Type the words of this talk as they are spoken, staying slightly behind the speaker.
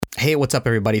Hey, what's up,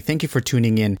 everybody? Thank you for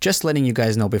tuning in. Just letting you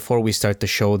guys know before we start the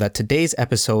show that today's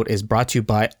episode is brought to you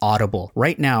by Audible.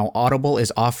 Right now, Audible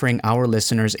is offering our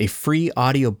listeners a free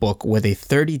audiobook with a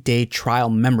 30-day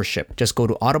trial membership. Just go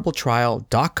to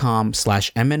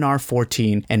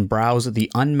audibletrial.com/MNR14 and browse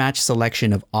the unmatched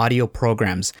selection of audio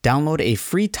programs. Download a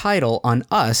free title on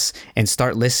us and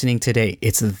start listening today.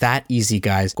 It's that easy,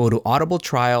 guys. Go to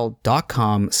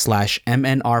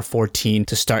audibletrial.com/MNR14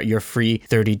 to start your free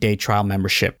 30-day trial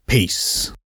membership.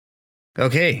 Peace.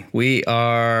 Okay, we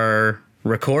are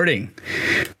recording.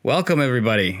 Welcome,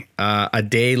 everybody. A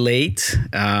day late.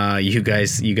 You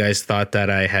guys thought that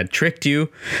I had tricked you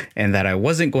and that I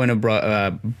wasn't going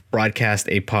to broadcast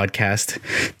a podcast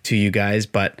to you guys,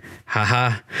 but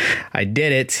haha, I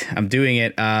did it. I'm doing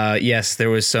it. Yes, there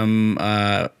was some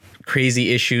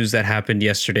crazy issues that happened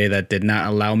yesterday that did not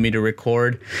allow me to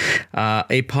record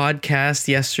a podcast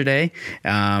yesterday.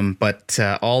 But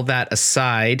all that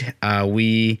aside,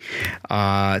 we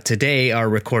today are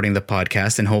recording the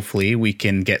podcast, and hopefully we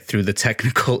can get through the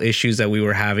technical issues that we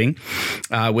were having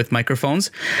with microphones.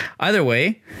 Either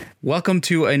way, welcome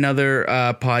to another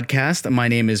podcast. My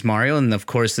name is Mario, and of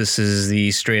course, this is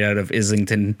the Straight Out of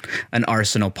Islington, an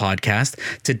Arsenal podcast.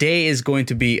 Today is going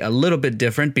to be a little bit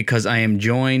different because I am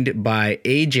joined by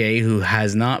AJ, who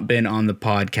has not been on the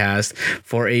podcast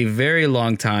for a very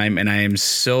long time, and I am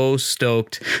so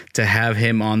stoked to have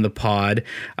him on the pod.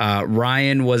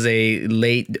 Ryan was a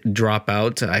late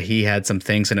dropout. He had some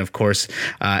things, and of course,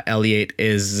 Elliot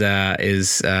is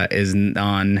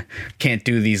on. Can't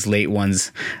do these late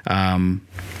ones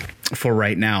for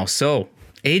right now. So,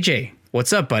 AJ,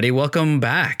 what's up, buddy? Welcome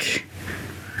back.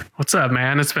 What's up,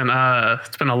 man? It's been a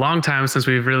long time since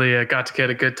we've really got to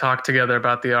get a good talk together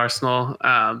about the Arsenal.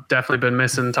 Definitely been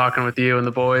missing talking with you and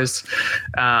the boys.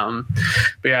 But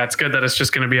yeah, it's good that it's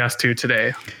just going to be us two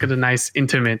today. Get a nice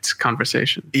intimate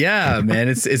conversation. Yeah, man.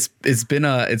 It's been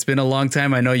a long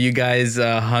time. I know you guys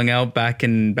hung out back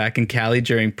in Cali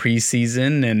during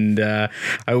preseason, and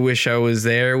I wish I was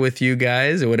there with you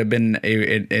guys. It would have been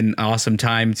an awesome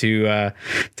time to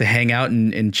hang out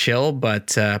and chill.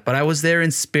 But I was there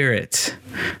in spirit,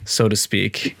 so to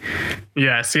speak.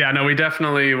 Yes, yeah, no, we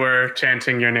definitely were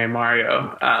chanting your name,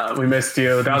 Mario. We missed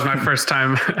you. That was my first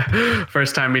time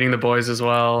meeting the boys as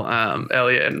well.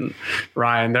 Elliot and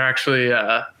Ryan, they're actually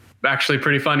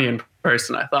pretty funny in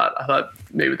person. I thought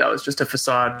maybe that was just a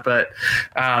facade, but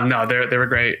no, they were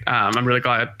great. I'm really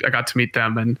glad I got to meet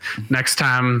them. And next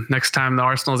time the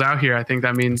Arsenal's out here, I think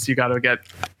that means you got to get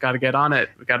on it.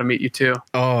 We got to meet you too.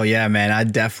 Oh yeah, man. I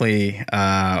definitely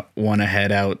want to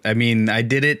head out. I mean, I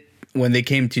did it when they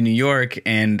came to New York,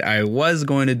 and I was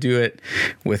going to do it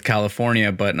with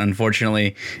California, but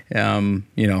unfortunately,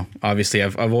 obviously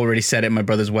I've already said it. My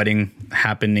brother's wedding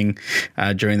happening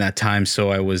during that time,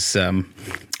 so I was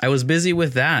busy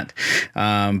with that.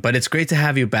 But it's great to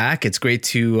have you back. It's great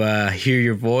to hear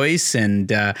your voice,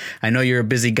 and I know you're a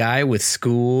busy guy with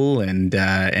school and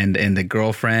the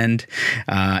girlfriend,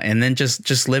 and then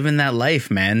just living that life,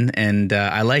 man. And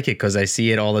I like it because I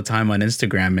see it all the time on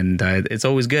Instagram, and it's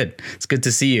always good. It's good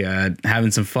to see you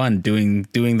having some fun doing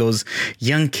those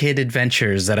young kid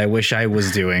adventures that I wish I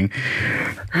was doing.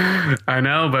 I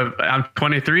know, but I'm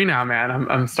 23 now, man.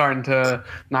 I'm starting to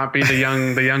not be the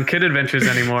young kid adventures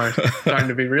anymore. It's starting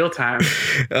to be real time.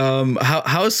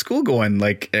 How is school going?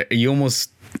 Like, are you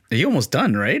almost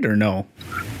done, right? Or no?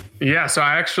 Yeah, so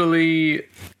I actually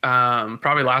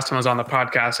probably last time I was on the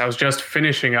podcast, I was just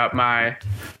finishing up my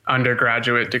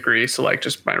undergraduate degree, so like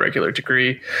just my regular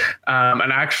degree.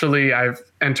 And actually, I've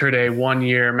entered a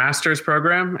 1-year master's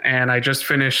program, and I just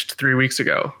finished 3 weeks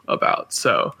ago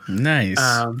So nice.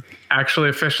 Actually,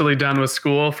 officially done with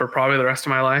school for probably the rest of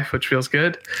my life, which feels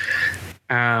good.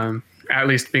 At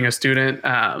least being a student,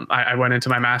 I went into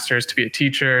my master's to be a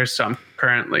teacher. So I'm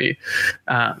currently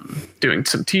doing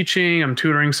some teaching. I'm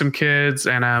tutoring some kids,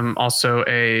 and I'm also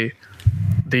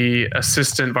the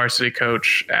assistant varsity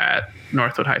coach at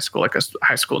Northwood High School, like a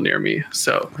high school near me.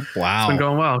 So wow, it's been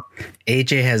going well.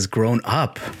 AJ has grown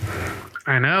up.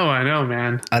 I know,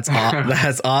 man. That's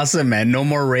awesome, man. No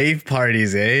more rave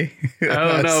parties, eh?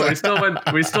 Oh no,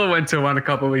 we still went to one a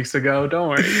couple of weeks ago. Don't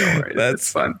worry.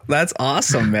 That's fun. That's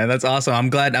awesome, man. That's awesome. I'm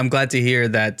glad to hear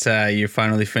that you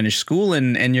finally finished school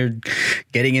and you're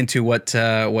getting into what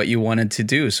you wanted to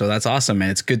do. So that's awesome, man.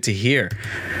 It's good to hear.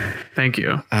 Thank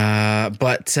you.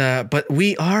 But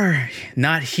we are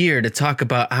not here to talk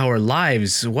about our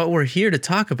lives. What we're here to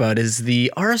talk about is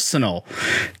the Arsenal.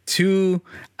 2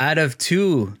 out of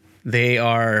 2 They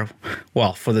are,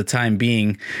 well, for the time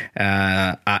being,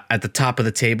 at the top of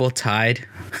the table, tied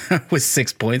with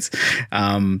 6 points.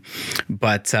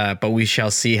 But we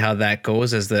shall see how that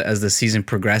goes as the season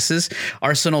progresses.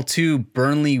 Arsenal 2,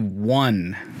 Burnley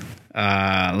 1.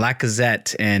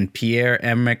 Lacazette and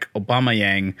Pierre-Emerick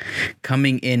Aubameyang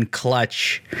coming in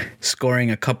clutch,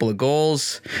 scoring a couple of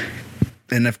goals.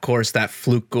 And, of course, that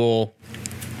fluke goal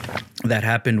that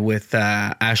happened with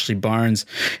Ashley Barnes.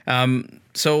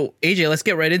 So, AJ, let's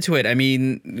get right into it. I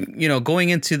mean, going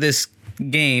into this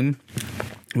game,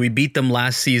 we beat them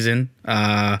last season,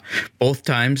 both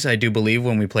times, I do believe,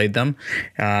 when we played them.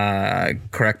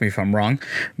 Correct me if I'm wrong.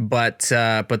 But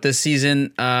this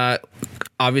season,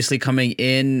 obviously coming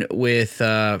in with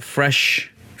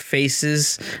fresh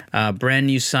faces, brand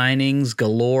new signings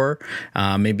galore.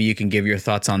 Maybe you can give your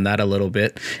thoughts on that a little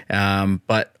bit.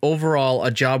 But overall,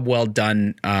 a job well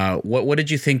done. What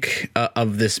did you think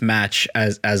of this match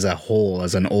as a whole,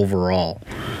 as an overall?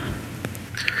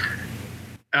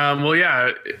 Well,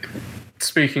 yeah.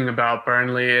 Speaking about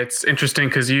Burnley, it's interesting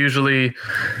because usually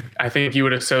I think you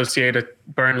would associate a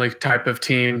Burnley type of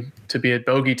team to be a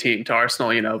bogey team to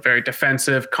Arsenal, very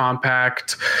defensive,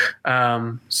 compact,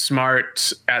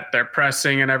 smart at their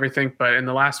pressing and everything. But in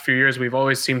the last few years, we've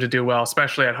always seemed to do well,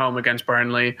 especially at home against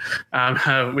Burnley.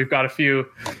 We've got a few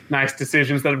nice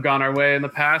decisions that have gone our way in the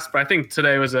past, but I think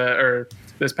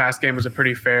this past game was a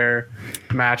pretty fair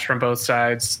match from both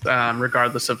sides,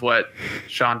 regardless of what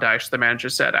Sean Dyche, the manager,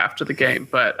 said after the game.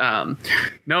 But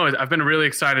no, I've been really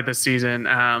excited this season,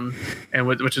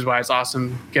 which is why it's awesome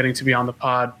getting to be on the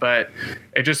pod. But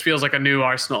it just feels like a new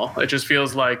Arsenal. It just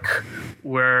feels like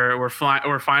we're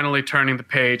finally turning the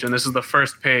page, and this is the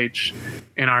first page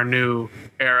in our new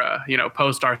era,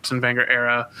 post Arsene Wenger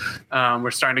era.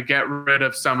 We're starting to get rid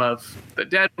of some of the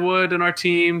deadwood in our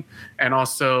team, and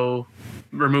also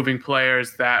removing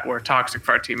players that were toxic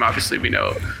for our team. Obviously, we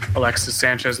know Alexis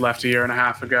Sanchez left a year and a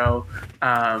half ago.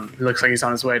 It looks like he's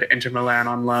on his way to Inter Milan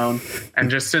on loan. And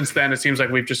just since then, it seems like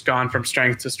we've just gone from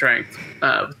strength to strength,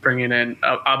 bringing in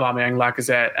Aubameyang,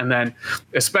 Lacazette. And then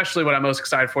especially what I'm most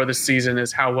excited for this season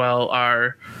is how well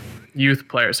our youth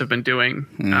players have been doing.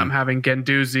 Having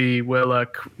Guendouzi,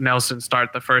 Willock, Nelson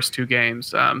start the first two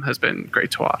games has been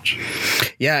great to watch.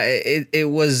 Yeah, it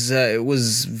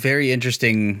was very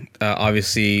interesting.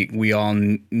 Obviously, we all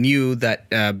knew that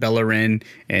Bellerin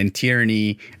and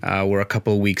Tierney were a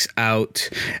couple of weeks out.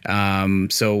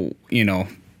 So,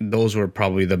 those were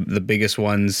probably the biggest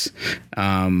ones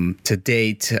to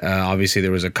date. Obviously,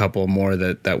 there was a couple more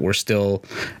that we're still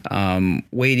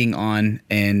waiting on.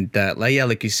 And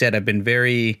like you said, I've been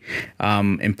very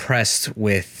impressed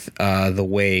with the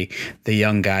way the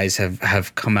young guys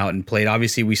have come out and played.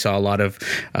 Obviously, we saw a lot of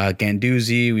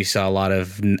Guendouzi. We saw a lot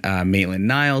of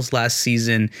Maitland-Niles last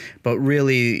season. But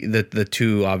really, the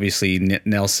two, obviously,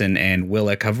 Nelson and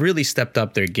Willock, have really stepped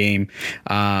up their game.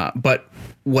 But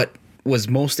what was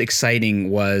most exciting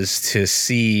was to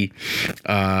see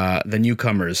the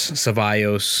newcomers,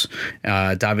 Ceballos,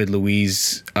 David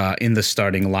Luiz, in the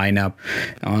starting lineup.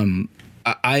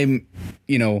 I'm,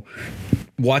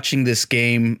 watching this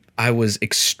game, I was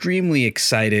extremely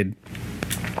excited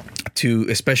to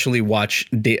especially watch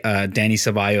Dani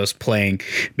Ceballos playing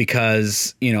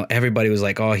because, everybody was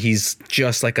like, oh, he's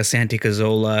just like a Santi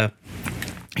Cazorla.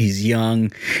 He's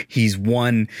young. He's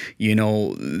won,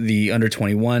 the under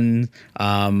 21.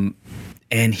 And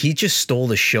he just stole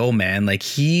the show, man. Like,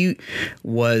 he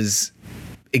was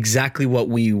exactly what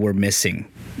we were missing.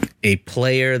 A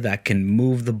player that can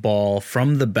move the ball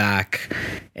from the back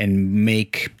and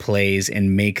make plays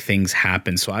and make things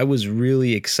happen. So I was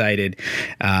really excited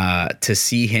to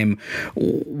see him.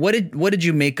 What did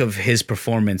you make of his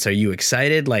performance? Are you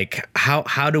excited? Like,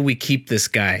 how do we keep this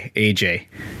guy, AJ?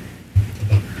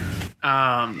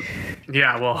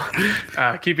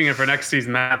 Keeping it for next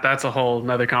season, that's a whole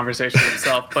nother conversation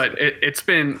itself. But it's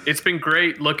been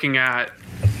great looking at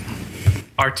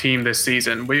our team this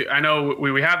season. I know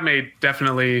we have made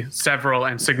definitely several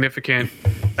and significant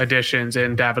additions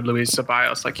in David Luiz,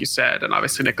 Ceballos, like you said, and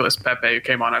obviously Nicolas Pepe, who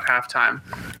came on at halftime.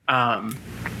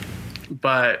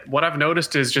 But what I've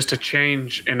noticed is just a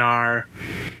change in our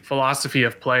philosophy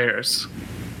of players.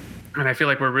 And I feel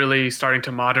like we're really starting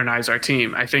to modernize our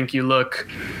team. I think you look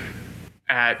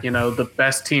at, the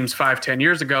best teams 5-10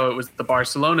 years ago, it was the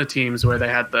Barcelona teams where they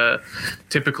had the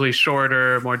typically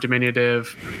shorter, more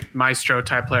diminutive maestro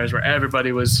type players where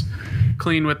everybody was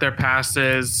clean with their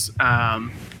passes,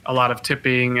 a lot of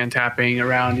tipping and tapping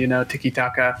around,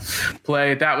 tiki-taka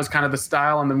play. That was kind of the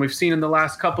style. And then we've seen in the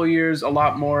last couple of years a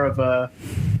lot more of a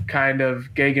kind of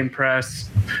gegenpress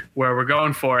where we're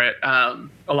going for it.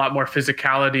 A lot more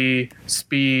physicality,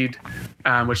 speed,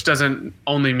 which doesn't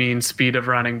only mean speed of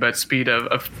running, but speed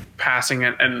of passing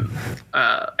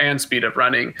and speed of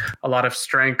running. A lot of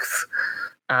strength.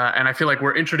 And I feel like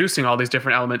we're introducing all these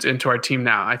different elements into our team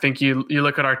now. I think you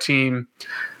look at our team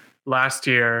last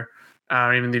year,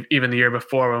 even the year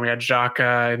before, when we had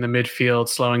Xhaka in the midfield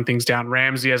slowing things down.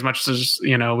 Ramsey, as much as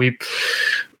we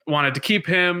wanted to keep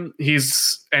him,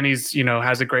 he's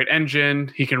has a great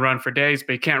engine. He can run for days,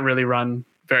 but he can't really run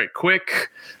very quick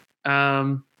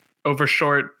over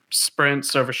short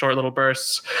sprints, over short little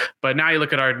bursts. But now you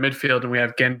look at our midfield and we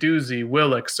have Guendouzi,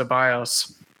 Willock,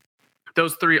 Ceballos.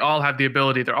 Those three all have the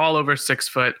ability. They're all over 6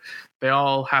 foot. They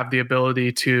all have the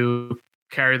ability to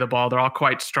carry the ball. They're all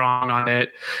quite strong on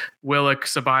it. Willock,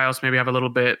 Ceballos maybe have a little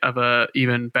bit of a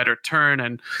even better turn,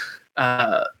 and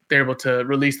they're able to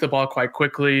release the ball quite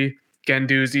quickly.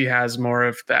 Guendouzi has more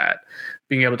of that,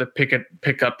 being able to pick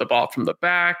up the ball from the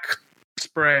back,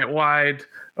 spray it wide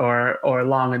or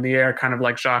long in the air, kind of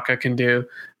like Xhaka can do.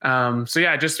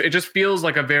 It just feels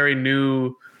like a very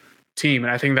new team,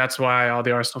 and I think that's why all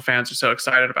the Arsenal fans are so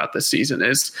excited about this season.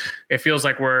 Is it feels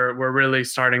like we're really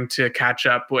starting to catch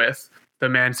up with the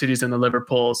Man Cities and the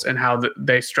Liverpools and how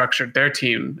they structured their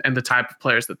team and the type of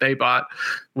players that they bought.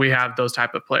 We have those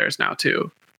type of players now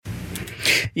too.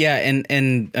 Yeah,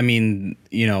 and I mean,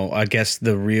 I guess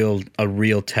a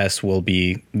real test will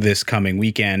be this coming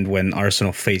weekend when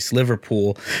Arsenal face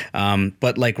Liverpool.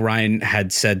 But like Ryan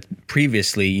had said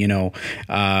previously,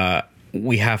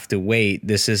 we have to wait.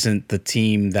 This isn't the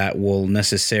team that will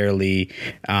necessarily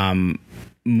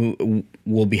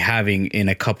will be having in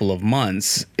a couple of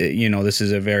months. This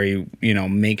is a very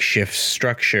makeshift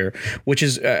structure, which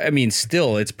is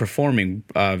still it's performing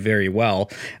very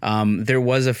well. There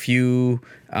was a few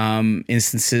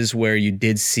instances where you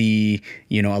did see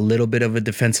a little bit of a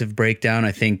defensive breakdown.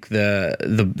 I think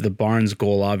the Barnes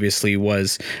goal obviously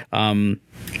was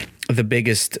the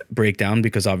biggest breakdown,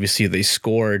 because obviously they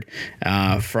scored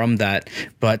from that.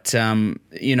 But David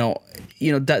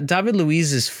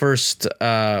Luiz's first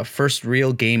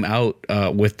real game out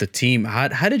with the team.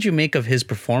 How did you make of his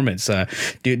performance?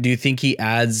 Do you think he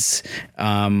adds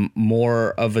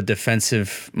more of a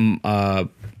defensive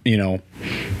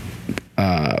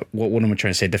what am I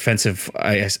trying to say? Defensive,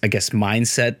 I guess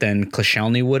mindset than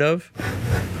Koscielny would have?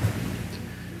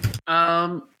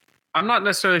 I'm not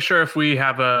necessarily sure if we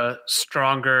have a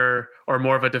stronger or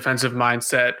more of a defensive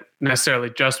mindset necessarily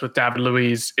just with David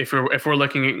Luiz if we're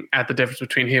looking at the difference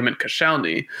between him and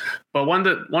Koscielny. But one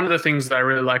of the things that I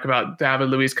really like about David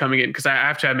Luiz coming in, because I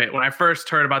have to admit, when I first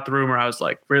heard about the rumor, I was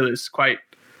like, really, it's quite,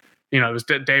 it was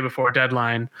the day before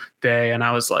deadline day, and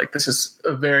I was like, this is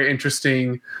a very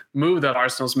interesting move that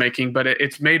Arsenal's making, but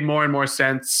it's made more and more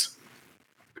sense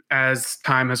as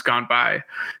time has gone by.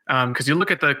 Because you look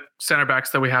at the center backs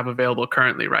that we have available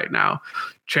currently right now.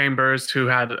 Chambers, who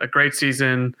had a great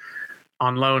season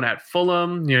on loan at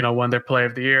Fulham, won their Player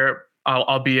of the Year,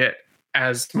 albeit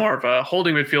as more of a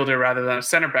holding midfielder rather than a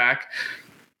center back.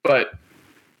 But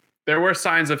there were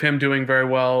signs of him doing very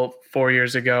well 4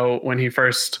 years ago when he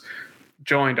first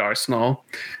joined Arsenal.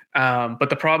 But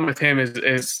the problem with him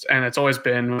is, and it's always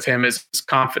been with him, is his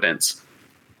confidence.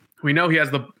 We know he has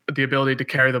the ability to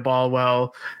carry the ball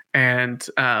well and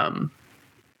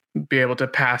be able to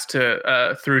pass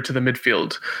through to the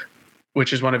midfield,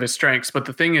 which is one of his strengths. But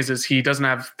the thing is he doesn't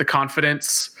have the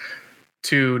confidence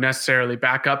to necessarily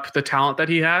back up the talent that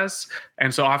he has.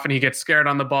 And so often he gets scared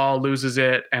on the ball, loses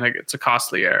it, and it's a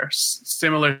costly error.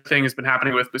 Similar thing has been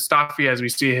happening with Mustafi as we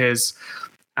see his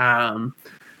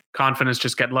confidence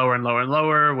just get lower and lower and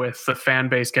lower with the fan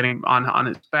base getting on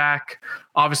his back.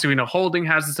 Obviously, we know Holding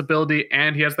has this ability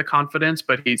and he has the confidence,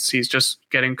 but he's just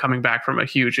coming back from a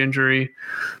huge injury.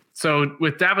 So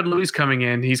with David Luiz coming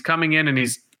in and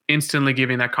he's instantly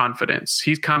giving that confidence.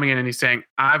 He's coming in and he's saying,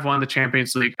 I've won the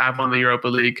Champions League, I've won the Europa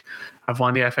League, I've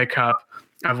won the FA Cup,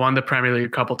 I've won the Premier League a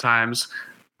couple times.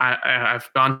 I've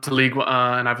gone to League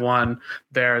and I've won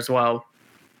there as well.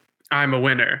 I'm a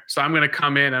winner. So I'm going to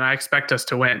come in and I expect us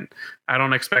to win. I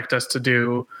don't expect us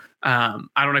to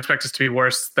be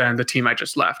worse than the team I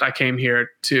just left. I came here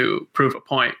to prove a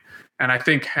point. And I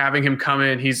think having him come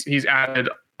in, he's added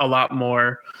a lot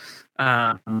more.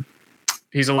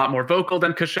 He's a lot more vocal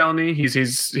than Koscielny.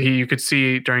 You could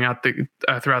see throughout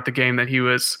the game that he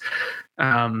was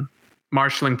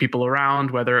marshalling people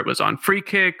around, whether it was on free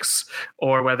kicks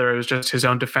or whether it was just his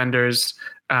own defenders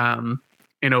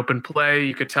in open play.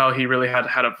 You could tell he really had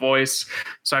a voice.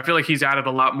 So I feel like he's added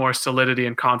a lot more solidity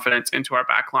and confidence into our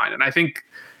back line. And I think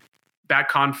that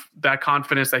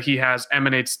confidence that he has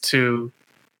emanates to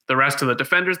the rest of the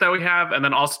defenders that we have, and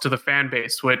then also to the fan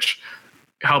base, which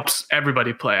helps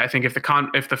everybody play. I think if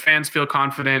the fans feel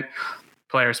confident,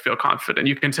 players feel confident.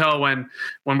 You can tell when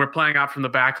we're playing out from the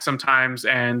back sometimes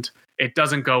and it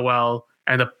doesn't go well,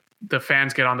 and the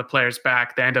fans get on the players'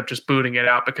 back, they end up just booting it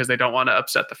out because they don't want to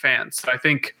upset the fans. So I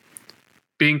think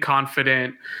being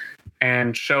confident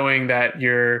and showing that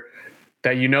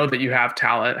you know that you have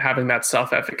talent, having that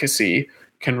self-efficacy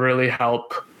can really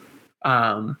help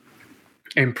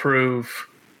improve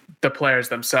the players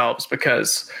themselves,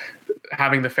 because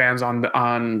having the fans on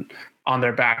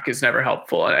their back is never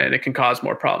helpful, and it can cause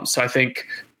more problems. So I think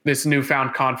this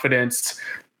newfound confidence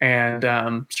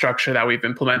and structure that we've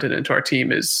implemented into our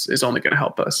team is only going to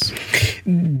help us.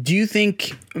 Do you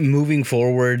think moving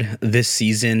forward this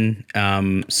season,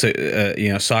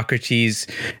 Socrates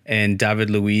and David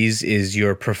Luiz is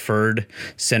your preferred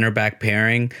center back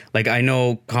pairing? Like, I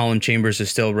know Colin Chambers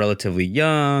is still relatively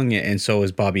young, and so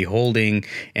is Bobby Holding,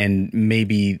 and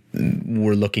maybe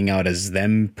we're looking out as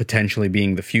them potentially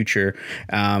being the future.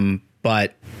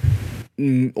 But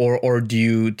or do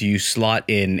you slot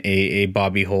in a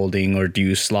Bobby Holding, or do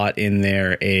you slot in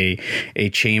there a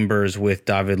Chambers with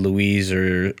David Luiz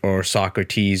or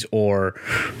Socrates, or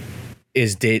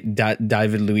is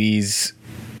David Luiz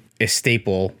a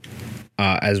staple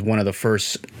as one of the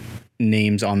first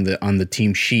names on the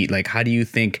team sheet? Like, how do you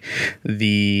think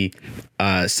the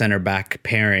center back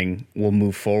pairing will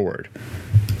move forward?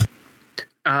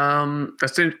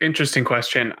 That's an interesting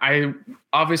question. I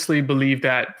obviously believe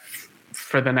that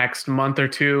for the next month or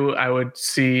two, I would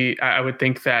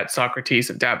think that Socrates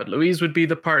and David Luiz would be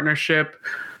the partnership.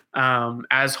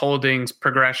 As Holding's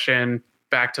progression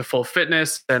back to full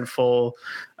fitness and full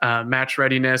match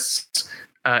readiness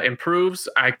improves,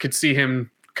 I could see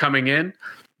him coming in.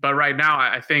 But right now,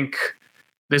 I think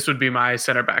this would be my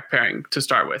center back pairing to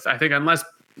start with. I think unless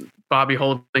Bobby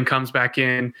Holding comes back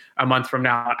in a month from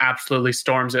now and absolutely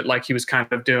storms it like he was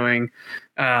kind of doing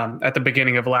at the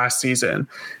beginning of last season,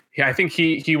 I think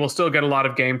he will still get a lot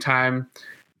of game time,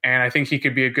 and I think he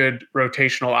could be a good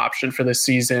rotational option for this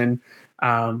season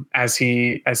as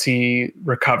he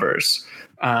recovers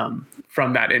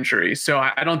from that injury. So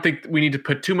I don't think we need to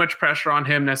put too much pressure on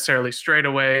him necessarily straight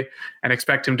away and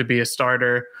expect him to be a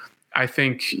starter. I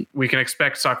think we can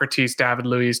expect Socrates, David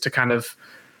Luiz to kind of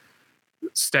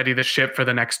steady the ship for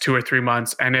the next 2 or 3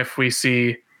 months. And if we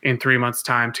see in 3 months'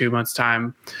 time, 2 months'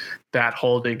 time, that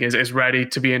Holding is ready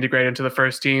to be integrated into the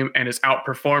first team and is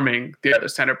outperforming the other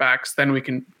center backs, then we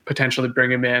can potentially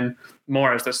bring him in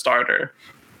more as the starter.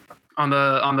 On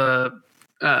the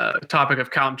topic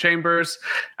of Callum Chambers,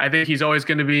 I think he's always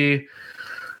going to be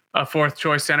a fourth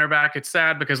choice center back. It's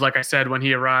sad because, like I said, when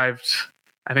he arrived,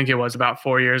 I think it was about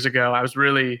 4 years ago, I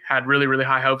had really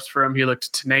high hopes for him. He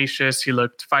looked tenacious. He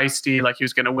looked feisty, like he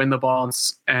was going to win the ball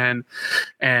and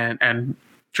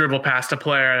dribble past a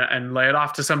player and lay it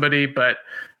off to somebody. But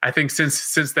I think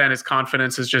since then, his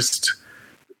confidence has just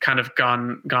kind of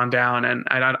gone down, and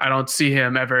I don't see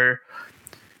him ever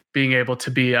being able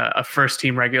to be a first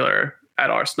team regular at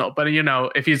Arsenal. But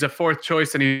if he's a fourth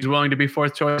choice and he's willing to be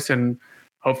fourth choice and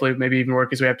hopefully maybe even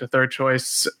work his way up to third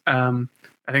choice,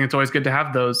 I think it's always good to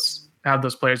have those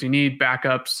players. You need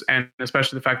backups, and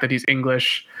especially the fact that he's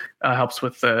English helps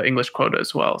with the English quota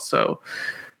as well. So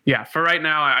yeah, for right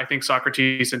now, I think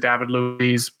Socrates and David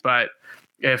Luiz, but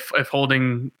if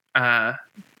Holding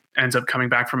ends up coming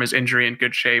back from his injury in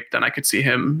good shape, then I could see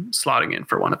him slotting in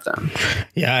for one of them.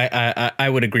 Yeah, I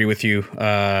would agree with you,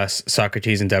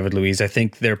 Socrates and David Luiz. I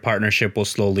think their partnership will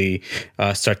slowly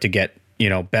start to get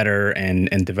better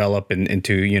and develop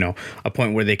into a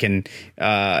point where they can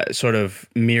sort of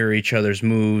mirror each other's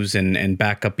moves and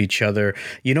back up each other.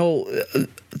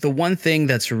 The one thing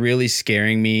that's really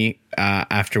scaring me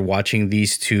after watching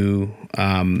these two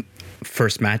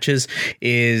first matches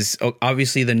is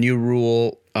obviously the new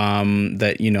rule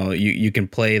that you can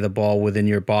play the ball within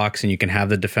your box and you can have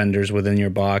the defenders within your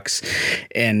box.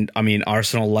 And I mean,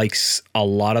 Arsenal likes a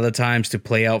lot of the times to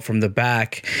play out from the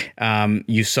back.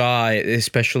 You saw,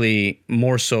 especially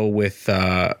more so with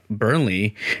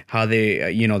Burnley, how they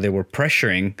were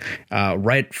pressuring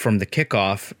right from the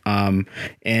kickoff.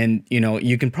 And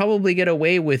you can probably get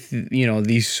away with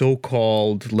these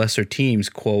so-called lesser teams,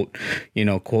 quote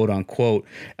unquote.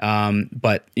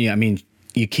 But I mean,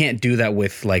 you can't do that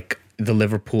with like the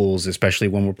Liverpools, especially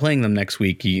when we're playing them next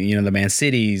week. The Man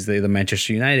Cities, the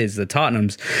Manchester Uniteds, the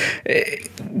Tottenhams.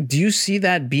 Do you see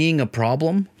that being a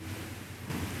problem?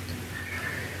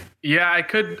 Yeah, I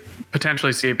could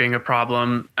potentially see it being a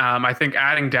problem. I think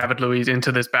adding David Luiz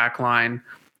into this back line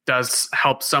does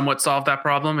help somewhat solve that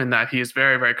problem, in that he is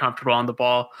very, very comfortable on the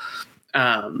ball.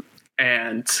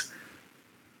 And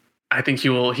I think he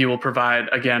will provide,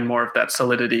 again, more of that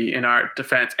solidity in our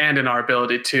defense and in our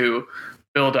ability to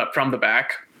build up from the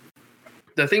back.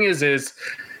 The thing is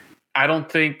I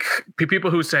don't think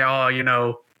people who say,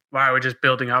 oh, why are we just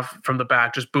building up from the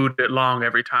back, just boot it long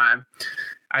every time?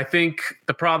 I think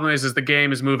the problem is the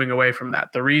game is moving away from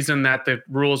that. The reason that the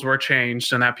rules were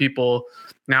changed and that people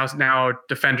now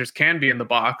defenders can be in the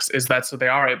box is that so they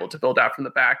are able to build out from the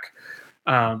back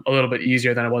a little bit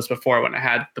easier than it was before when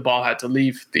the ball had to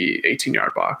leave the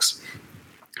 18-yard box.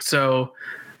 So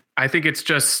I think it's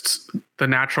just the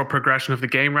natural progression of the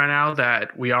game right now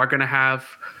that we are going to have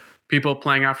people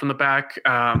playing out from the back.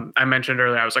 I mentioned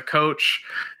earlier I was a coach,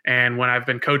 and when I've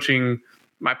been coaching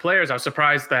my players, I was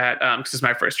surprised that, because this is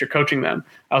my first year coaching them,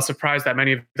 I was surprised that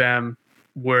many of them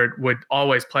would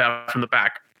always play out from the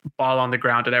back, ball on the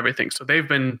ground and everything. So they've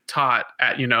been taught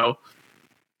at,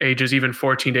 ages even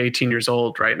 14 to 18 years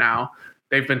old right now.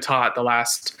 They've been taught the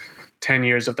last 10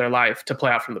 years of their life to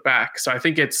play out from the back. So I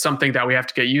think it's something that we have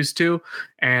to get used to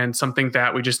and something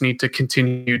that we just need to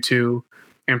continue to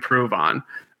improve on.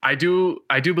 I do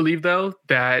believe, though,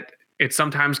 that it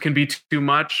sometimes can be too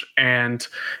much. And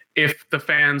if the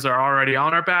fans are already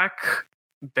on our back,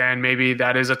 then maybe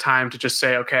that is a time to just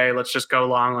say, okay, let's just go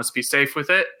long. Let's be safe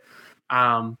with it.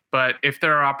 But if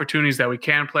there are opportunities that we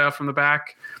can play off from the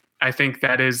back, I think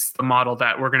that is the model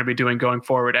that we're going to be doing going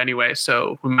forward anyway.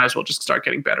 So we might as well just start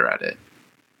getting better at it.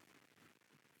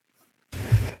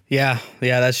 Yeah,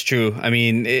 that's true. I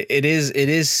mean, it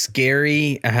is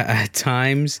scary at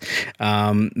times,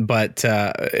 but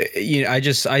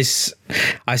I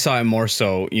saw it more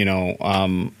so.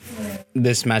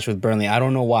 This match with Burnley, I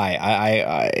don't know why.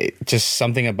 I just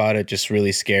something about it just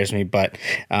really scares me, but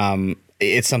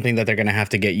it's something that they're going to have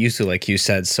to get used to, like you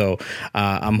said. So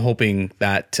I'm hoping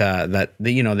that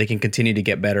they can continue to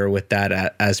get better with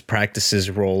that as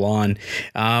practices roll on.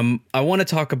 I want to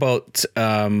talk about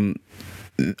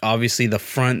obviously the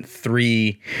front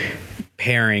three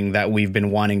pairing that we've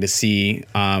been wanting to see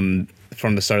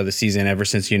from the start of the season, ever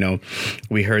since,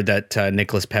 we heard that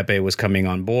Nicolas Pepe was coming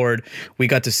on board. We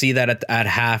got to see that at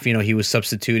half. He was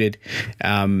substituted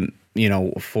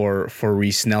for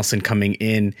Reece Nelson coming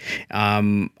in.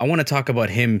 I want to talk about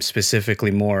him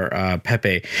specifically more.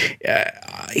 Pepe,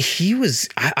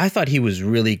 I thought he was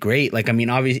really great. Like, I mean,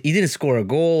 obviously he didn't score a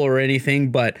goal or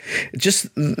anything, but just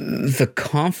the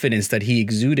confidence that he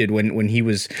exuded when he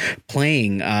was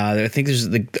playing. I think there's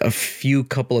a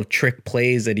couple of trick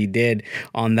plays that he did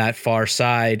on that far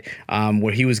side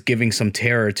where he was giving some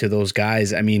terror to those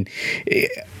guys. I mean,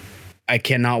 I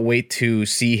cannot wait to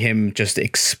see him just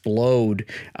explode.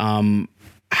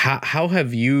 How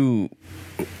have you?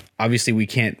 Obviously, we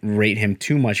can't rate him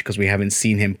too much because we haven't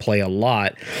seen him play a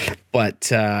lot,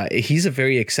 but he's a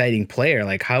very exciting player.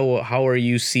 Like, how are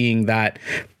you seeing that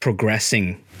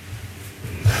progressing?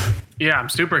 Yeah, I'm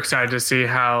super excited to see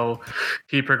how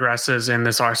he progresses in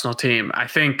this Arsenal team. I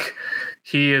think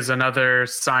he is another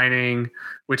signing.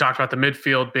 We talked about the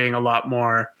midfield being a lot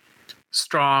more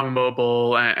strong,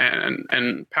 mobile,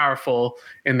 and powerful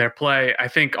in their play. I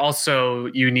think also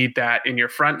you need that in your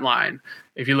front line.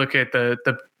 If you look at the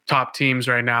top teams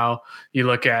right now, you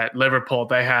look at Liverpool,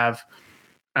 they have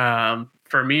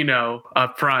Firmino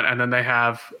up front, and then they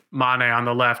have Mane on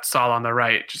the left, Salah on the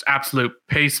right, just absolute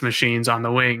pace machines on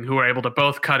the wing who are able to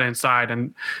both cut inside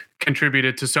and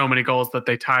contributed to so many goals that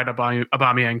they tied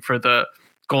Aubameyang for the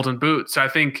Golden Boot. So I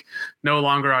think no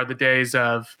longer are the days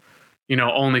of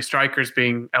only strikers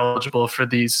being eligible for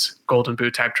these Golden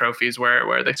Boot type trophies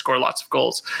where they score lots of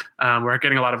goals. We're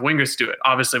getting a lot of wingers do it.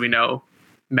 Obviously, we know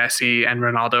Messi and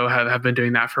Ronaldo have been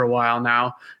doing that for a while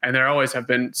now, and there always have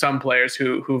been some players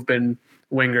who've been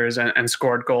wingers and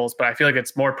scored goals, but I feel like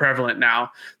it's more prevalent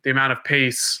now, the amount of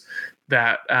pace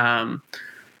that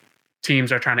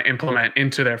teams are trying to implement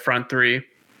into their front three.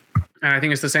 And I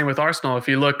think it's the same with Arsenal.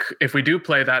 If we do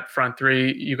play that front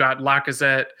three, you got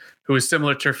Lacazette, who is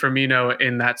similar to Firmino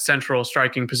in that central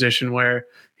striking position where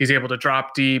he's able to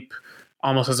drop deep,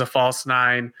 almost as a false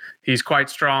nine. He's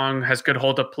quite strong, has good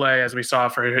hold-up play, as we saw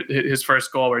for his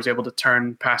first goal, where he's able to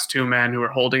turn past two men who were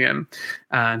holding him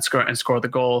and score the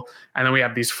goal. And then we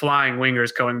have these flying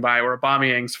wingers going by, where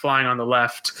Aubameyang's flying on the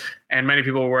left, and many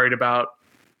people were worried about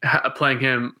playing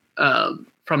him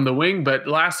from the wing. But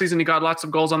last season he got lots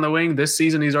of goals on the wing. This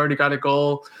season he's already got a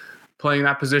goal playing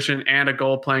that position and a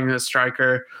goal playing the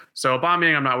striker. So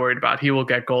Aubameyang, I'm not worried about. He will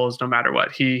get goals no matter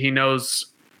what. He knows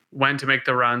when to make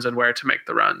the runs and where to make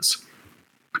the runs.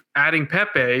 Adding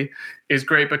Pepe is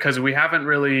great because we've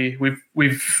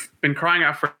been crying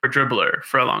out for a dribbler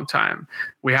for a long time.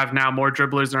 We have now more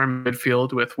dribblers in our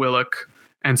midfield with Willock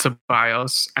and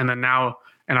Ceballos, and then now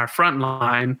And our front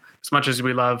line, as much as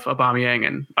we love Aubameyang,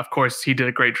 and of course he did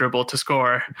a great dribble to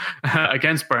score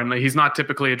against Burnley, he's not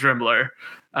typically a dribbler.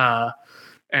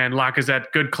 And Lacazette,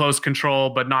 good close control,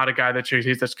 but not a guy that's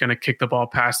going to kick the ball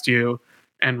past you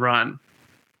and run.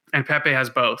 And Pepe has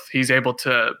both. He's able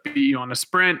to beat you on a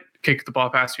sprint, kick the ball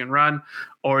past you and run,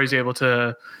 or he's able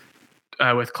to,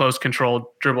 with close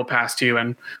control, dribble past you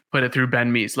and put it through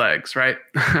Ben Mee's legs, right?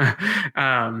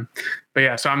 But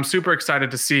yeah, so I'm super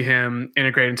excited to see him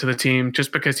integrate into the team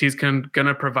just because he's going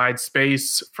to provide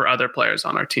space for other players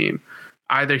on our team.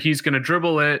 Either he's going to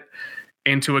dribble it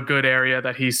into a good area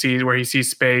that he sees where he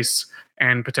sees space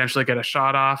and potentially get a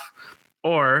shot off,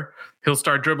 or he'll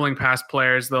start dribbling past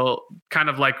players. They'll kind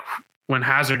of like when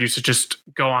Hazard used to just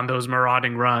go on those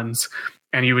marauding runs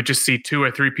and you would just see 2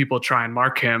 or 3 people try and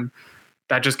mark him.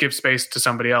 That just gives space to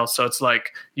somebody else. So it's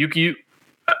like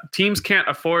teams can't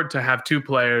afford to have 2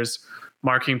 players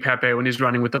marking Pepe when he's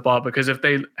running with the ball, because if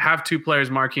they have 2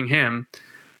 players marking him,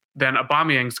 then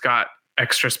Aubameyang's got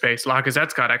extra space,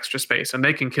 Lacazette's got extra space, and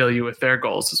they can kill you with their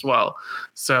goals as well.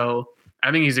 So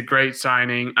I think he's a great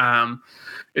signing.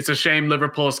 It's a shame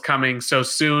Liverpool's coming so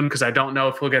soon because I don't know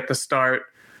if he'll get the start.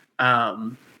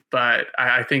 But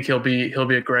I think he'll be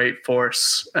a great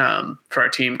force for our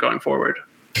team going forward.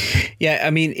 Yeah, I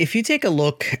mean, if you take a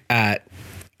look at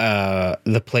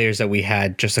the players that we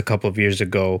had just a couple of years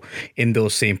ago in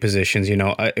those same positions,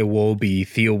 Iwobi,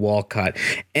 Theo Walcott,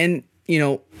 and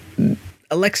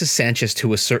Alexis Sanchez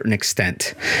to a certain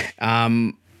extent.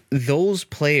 Those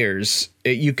players,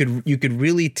 you could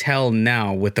really tell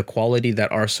now with the quality that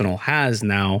Arsenal has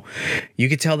now, you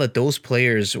could tell that those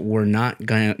players were not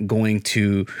going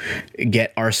to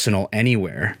get Arsenal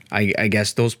anywhere. I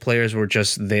guess those players were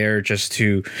just there just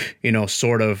to,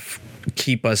 sort of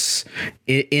keep us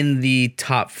in the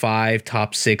top 5,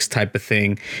 top 6 type of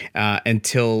thing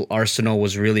until Arsenal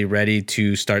was really ready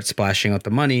to start splashing out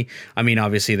the money. I mean,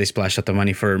 obviously they splashed out the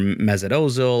money for Mesut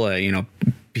Ozil,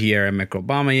 Pierre-Emerick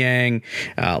Aubameyang,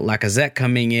 Lacazette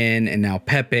coming in, and now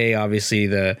Pepe, obviously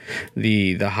the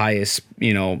highest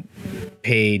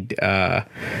paid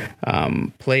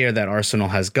player that Arsenal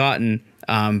has gotten.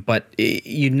 But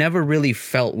you never really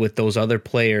felt with those other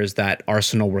players that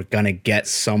Arsenal were going to get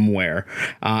somewhere.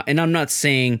 And I'm not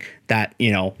saying that,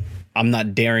 I'm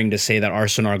not daring to say that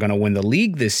Arsenal are going to win the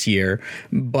league this year,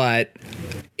 but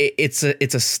it's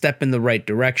a step in the right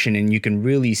direction, and you can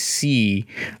really see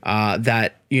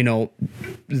that the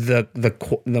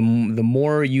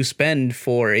more you spend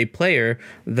for a player,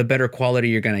 the better quality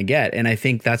you're going to get. And I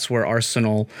think that's where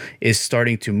Arsenal is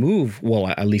starting to move. Well,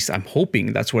 at least I'm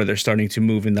hoping that's where they're starting to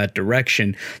move in that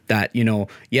direction. That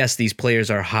yes, these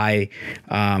players are high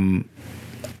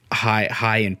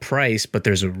in price, but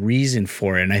there's a reason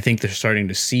for it, and I think they're starting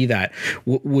to see that.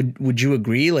 Would you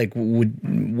agree? Like,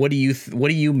 what do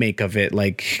you make of it?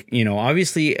 Like,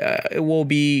 obviously it will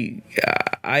be.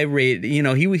 I rate.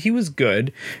 He was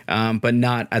good, but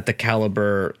not at the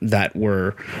caliber that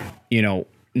we're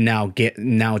now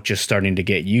just starting to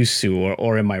get used to.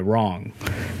 Or am I wrong?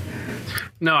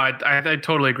 No, I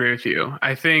totally agree with you.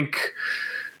 I think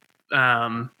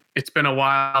it's been a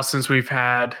while since we've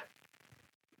had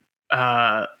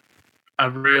a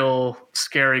real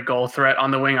scary goal threat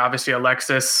on the wing. Obviously,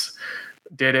 Alexis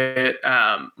did it.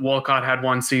 Walcott had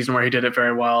one season where he did it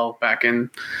very well back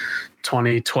in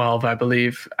 2012, I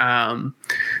believe.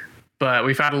 But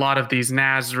we've had a lot of these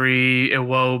Nasri,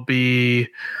 Iwobi,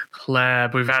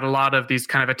 Hleb. We've had a lot of these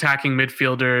kind of attacking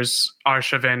midfielders,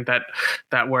 Arshavin,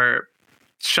 that were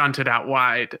shunted out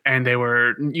wide, and they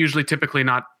were usually typically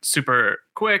not super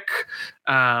quick,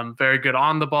 very good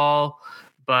on the ball,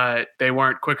 but they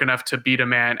weren't quick enough to beat a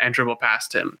man and dribble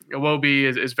past him. Iwobi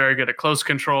is very good at close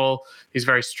control. He's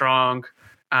very strong.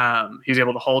 He's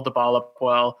able to hold the ball up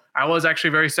well. I was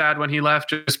actually very sad when he left,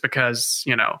 just because,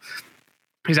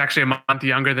 he's actually a month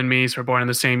younger than me, so we're born in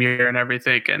the same year and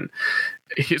everything. And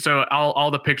so all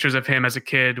the pictures of him as a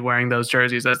kid wearing those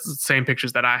jerseys, that's the same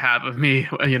pictures that I have of me,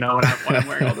 when I'm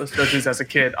wearing all those jerseys as a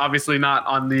kid. Obviously not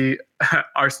on the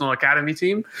Arsenal Academy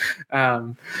team,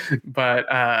 but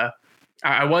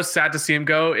I was sad to see him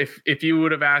go. If you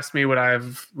would have asked me, would I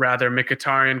have rather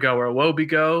Mkhitaryan go or Iwobi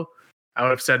go, I would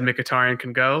have said Mkhitaryan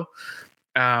can go.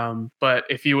 But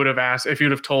if you would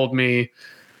have told me,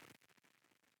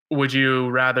 would you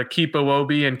rather keep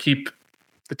Iwobi and keep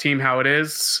the team how it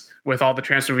is with all the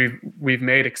transfers we've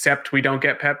made, except we don't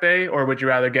get Pepe, or would you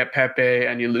rather get Pepe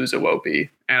and you lose Iwobi?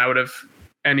 And I would have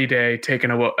any day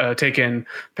taken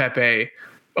Pepe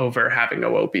over having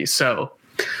Iwobi. So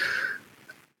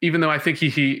even though I think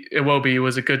Iwobi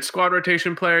was a good squad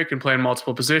rotation player, he can play in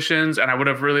multiple positions, and I would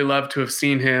have really loved to have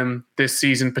seen him this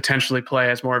season potentially play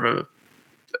as more of a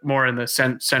more in the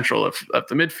central of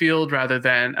the midfield rather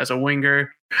than as a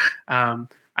winger.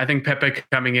 I think Pepe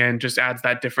coming in just adds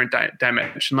that different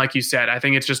dimension. Like you said, I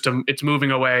think it's just it's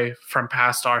moving away from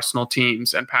past Arsenal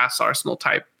teams and past Arsenal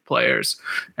type players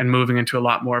and moving into a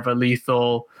lot more of a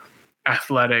lethal,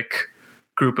 athletic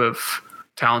group of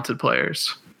talented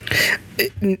players.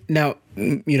 Now,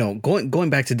 going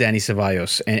back to Dani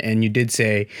Ceballos, and you did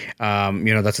say,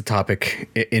 that's a topic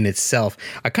in itself.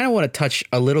 I kind of want to touch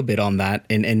a little bit on that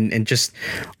and just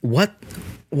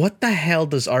what the hell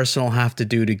does Arsenal have to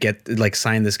do to get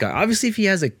sign this guy? Obviously, if he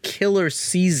has a killer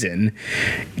season,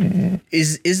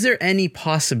 is there any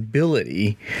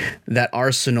possibility that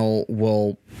Arsenal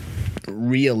will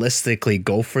realistically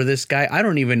go for this guy? I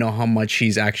don't even know how much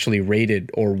he's actually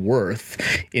rated or worth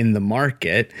in the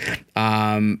market,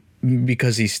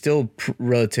 because he's still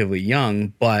relatively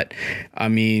young, but I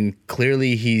mean,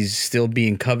 clearly he's still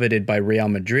being coveted by Real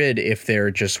Madrid if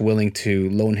they're just willing to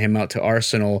loan him out to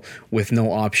Arsenal with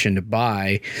no option to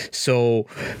buy. So,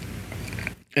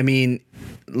 I mean,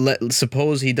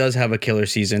 suppose he does have a killer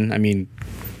season. I mean,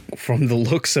 from the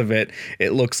looks of it,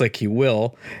 it looks like he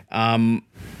will.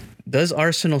 Does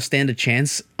Arsenal stand a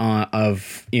chance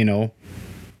of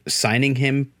signing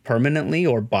him permanently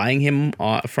or buying him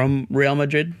from Real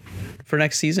Madrid for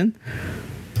next season?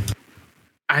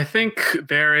 I think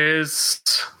there is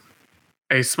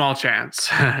a small chance.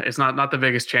 It's not the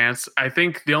biggest chance. I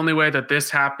think the only way that this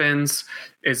happens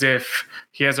is if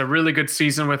he has a really good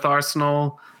season with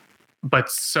Arsenal, but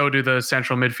so do the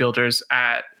central midfielders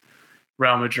at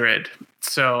Real Madrid.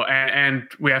 So, and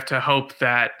we have to hope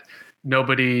that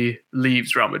nobody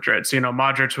leaves Real Madrid. So,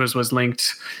 Modric was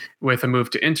linked with a move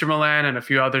to Inter Milan and a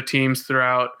few other teams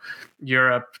throughout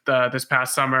Europe this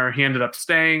past summer. He ended up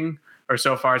staying, or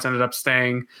so far has ended up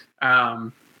staying.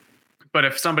 But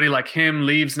if somebody like him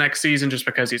leaves next season just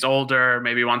because he's older,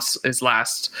 maybe wants his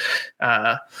last,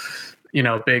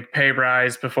 big pay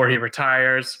rise before he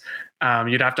retires,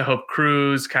 you'd have to hope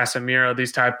Cruz, Casemiro,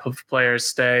 these type of players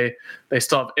stay. They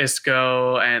still have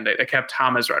Isco, and they kept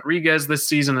James Rodriguez this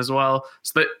season as well.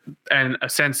 And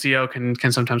Asensio can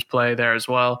sometimes play there as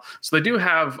well. So they do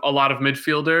have a lot of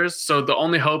midfielders. So the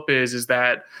only hope is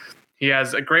that he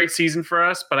has a great season for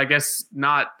us, but I guess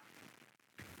not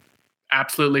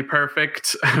absolutely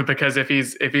perfect, because if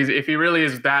he really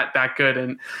is that good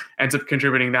and ends up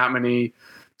contributing that many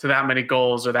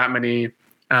goals or that many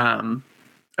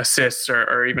assists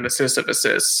or even assists of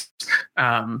assists.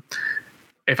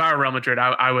 If I were Real Madrid,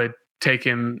 I would take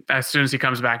him as soon as he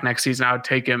comes back next season. I would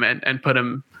take him and put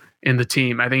him in the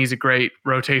team. I think he's a great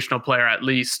rotational player, at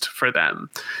least for them.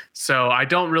 So I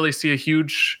don't really see a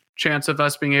huge chance of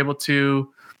us being able to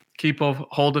keep a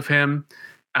hold of him,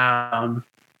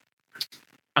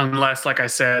 unless, like I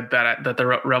said, that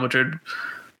the Real Madrid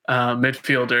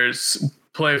midfielders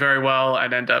play very well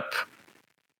and end up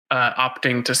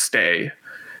opting to stay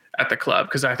at the club.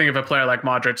 Because I think if a player like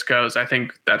Modric goes, I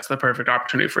think that's the perfect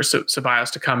opportunity for Ceballos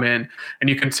to come in. And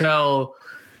you can tell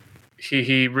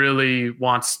he really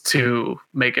wants to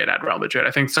make it at Real Madrid.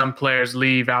 I think some players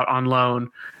leave out on loan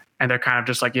and they're kind of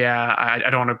just like, I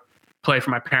don't want to play for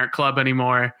my parent club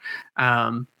anymore.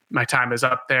 My time is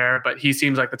up there. But he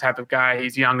seems like the type of guy,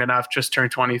 he's young enough, just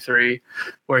turned 23,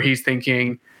 where he's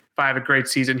thinking, if I have a great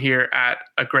season here at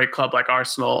a great club like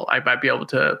Arsenal, I might be able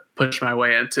to push my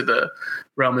way into the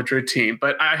Real Madrid team.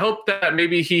 But I hope that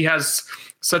maybe he has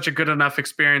such a good enough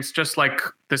experience, just like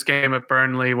this game at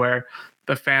Burnley, where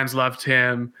the fans loved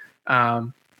him.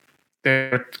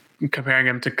 They're comparing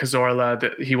him to Cazorla,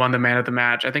 that he won the man of the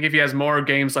match. I think if he has more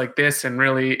games like this and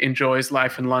really enjoys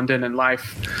life in London and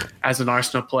life as an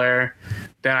Arsenal player,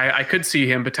 then I could see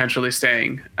him potentially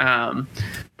staying. But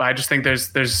I just think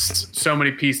there's so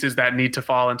many pieces that need to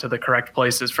fall into the correct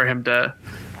places for him to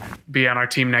be on our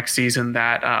team next season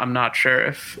that I'm not sure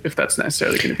if that's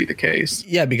necessarily going to be the case.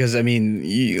 Yeah, because I mean,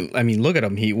 look at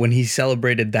him. When he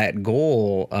celebrated that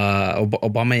goal,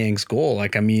 Aubameyang's goal,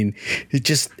 like, I mean,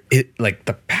 like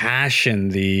the passion,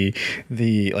 the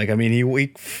like, I mean, he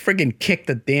friggin' kicked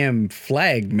the damn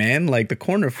flag, man, like the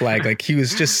corner flag. Like, he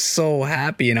was just so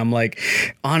happy, and I'm like,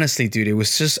 honestly, dude, it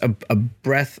was just a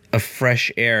breath of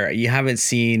fresh air. You haven't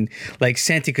seen, like,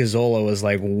 Santi Cazorla was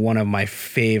like one of my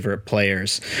favorite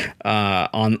players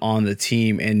on the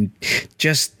team, and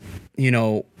just,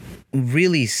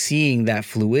 really seeing that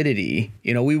fluidity,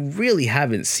 we really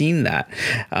haven't seen that.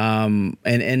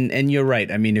 And you're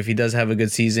right. I mean, if he does have a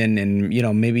good season, and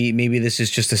maybe this is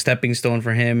just a stepping stone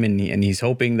for him, and he's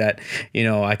hoping that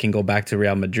I can go back to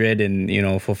Real Madrid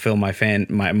and fulfill my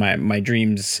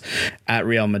dreams at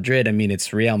Real Madrid. I mean,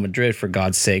 it's Real Madrid, for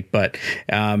God's sake. But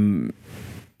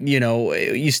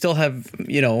you still have,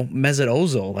 Mesut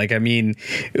Ozil. Like, I mean,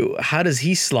 how does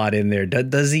he slot in there?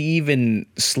 Does he even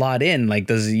slot in? Like,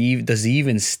 does he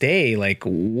even stay? Like,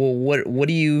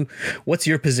 what's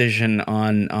your position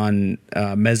on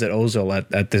Mesut Ozil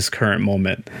at this current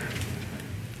moment?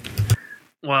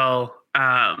 Well,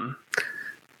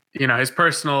 his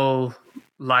personal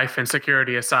life and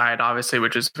security aside, obviously,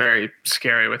 which is very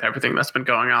scary with everything that's been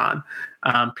going on.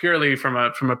 Purely from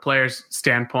a player's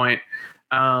standpoint,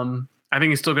 I think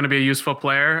he's still going to be a useful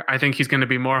player. I think he's going to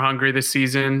be more hungry this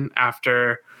season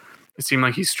after it seemed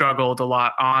like he struggled a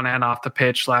lot on and off the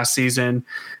pitch last season.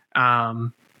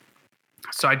 So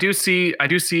I do see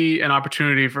an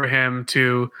opportunity for him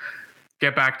to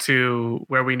get back to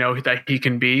where we know that he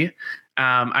can be.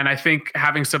 And I think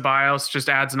having Ceballos just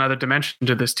adds another dimension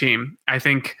to this team. I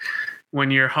think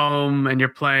when you're home and you're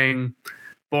playing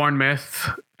Bournemouth,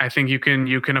 I think you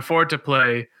can afford to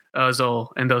play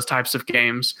Ozil in those types of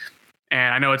games.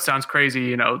 And I know it sounds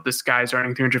crazy, this guy's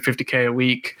earning $350K a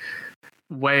week,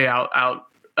 way or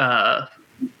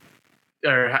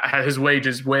his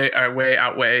wages way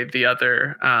outweigh the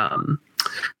other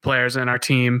players in our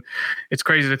team. It's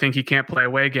crazy to think he can't play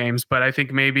away games, but I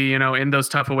think maybe, in those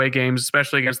tough away games,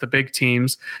 especially against the big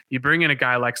teams, you bring in a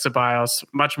guy like Ceballos,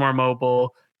 much more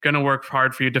mobile, going to work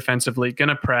hard for you defensively, going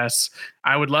to press.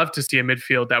 I would love to see a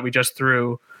midfield that we just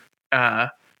threw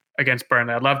against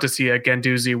Burnley. I'd love to see a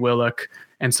Guendouzi, Willock,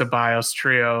 and Ceballos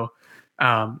trio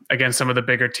against some of the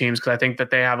bigger teams, because I think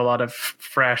that they have a lot of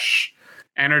fresh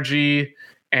energy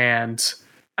and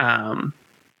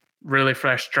really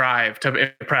fresh drive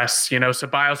to impress.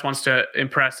 Ceballos wants to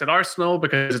impress at Arsenal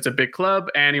because it's a big club,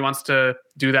 and he wants to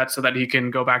do that so that he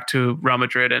can go back to Real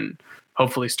Madrid and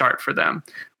hopefully start for them.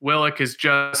 Willock is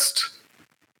just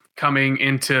coming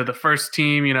into the first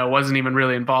team, wasn't even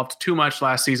really involved too much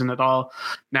last season at all.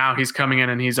 Now he's coming in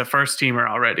and he's a first teamer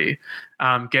already.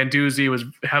 Guendouzi was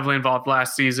heavily involved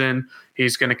last season.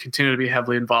 He's going to continue to be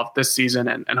heavily involved this season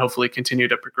and hopefully continue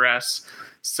to progress.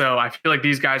 So I feel like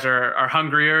these guys are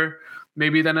hungrier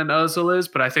maybe than an Ozil is,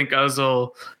 but I think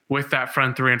Ozil, with that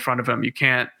front three in front of him, you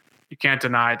can't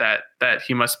deny that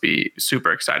he must be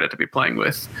super excited to be playing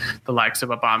with the likes of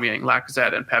Aubameyang,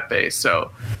 Lacazette, and Pepe.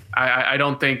 So I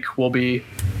don't think we'll be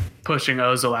pushing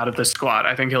Ozil out of the squad.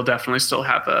 I think he'll definitely still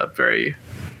have a very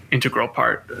integral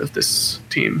part of this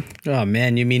team. Oh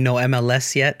man, you mean no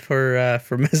MLS yet for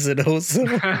Mesut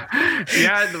Ozil?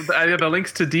 Yeah, the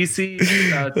links to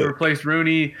DC to replace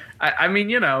Rooney. I mean,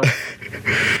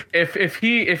 if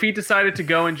he decided to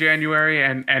go in January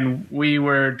and we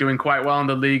were doing quite well in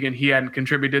the league and he hadn't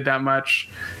contributed that much,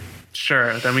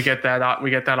 sure, then we get that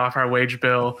off our wage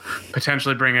bill.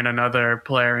 Potentially bring in another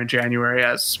player in January,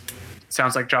 as it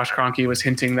sounds like Josh Kroenke was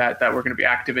hinting that we're going to be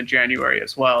active in January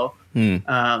as well.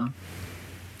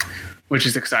 Which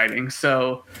is exciting.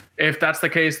 So if that's the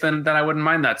case, then I wouldn't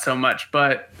mind that so much.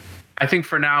 But I think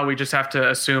for now, we just have to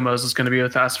assume Ozil's going to be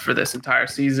with us for this entire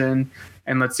season,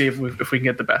 and let's see if we can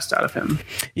get the best out of him.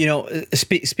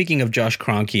 Speaking of Josh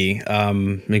Kroenke,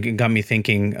 it got me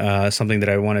thinking something that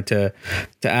I wanted to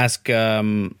ask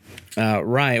Ryan.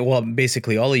 Well,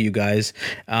 basically all of you guys,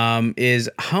 is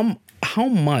how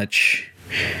much.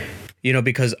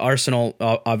 Because Arsenal,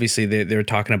 obviously, they're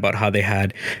talking about how they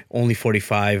had only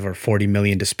 45 or 40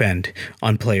 million to spend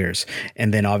on players.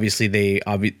 And then obviously they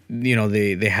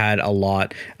had a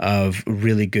lot of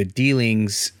really good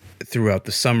dealings throughout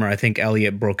the summer. I think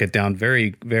Elliot broke it down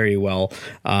very, very well,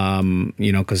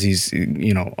 because he's,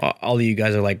 all of you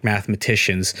guys are like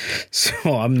mathematicians. So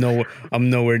I'm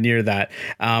nowhere near that.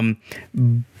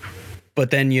 But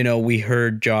then, we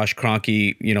heard Josh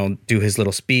Kroenke, do his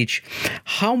little speech.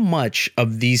 How much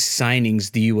of these signings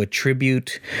do you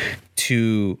attribute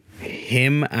to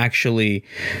him actually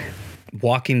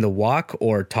walking the walk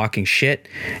or talking shit,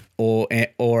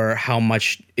 or how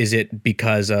much is it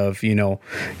because of,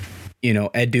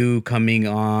 Edu coming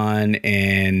on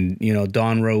and,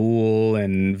 Don Raul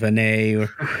and Vinay?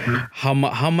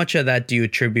 How much of that do you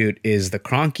attribute is the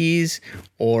Kroenkes,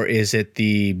 or is it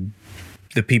the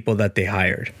people that they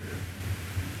hired?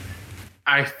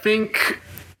 I think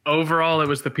overall it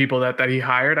was the people that he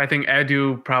hired. I think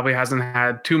Edu probably hasn't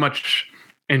had too much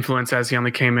influence, as he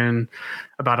only came in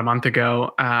about a month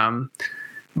ago.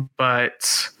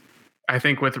 But I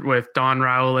think with Don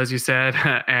Raul, as you said,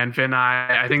 and Vinay,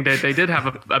 I think that they did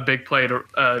have a big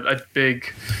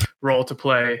big role to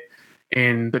play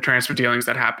in the transfer dealings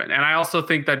that happened. And I also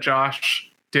think that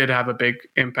Josh did have a big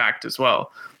impact as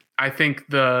well. I think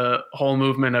the whole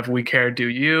movement of We Care Do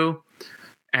You,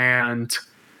 and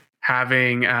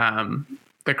having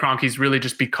the Cronkies really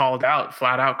just be called out,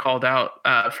 flat out called out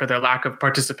for their lack of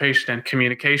participation and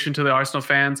communication to the Arsenal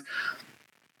fans.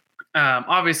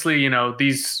 Obviously,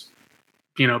 these,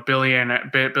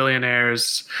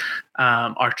 billionaires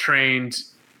are trained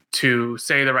to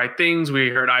say the right things. We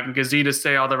heard Ivan Gazidis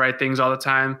say all the right things all the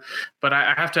time. But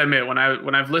I have to admit, when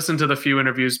I've listened to the few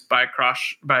interviews by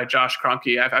Josh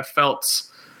Kroenke, I've felt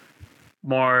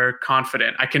more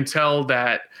confident. I can tell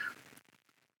that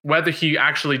whether he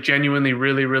actually genuinely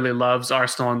really, really loves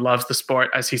Arsenal and loves the sport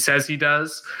as he says he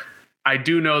does, I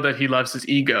do know that he loves his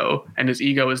ego, and his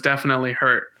ego is definitely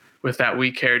hurt with that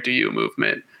 "We Care, Do You"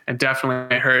 movement, and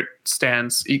definitely hurt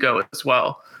Stan's ego as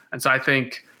well. And so I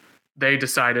think they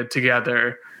decided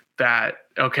together that,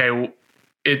 okay,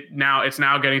 it's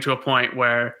now getting to a point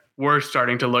where we're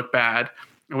starting to look bad.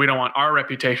 And we don't want our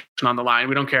reputation on the line.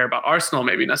 We don't care about Arsenal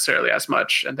maybe necessarily as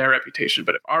much and their reputation,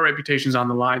 but if our reputation's on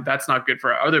the line, that's not good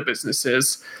for our other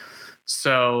businesses.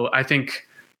 So I think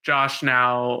Josh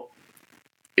now,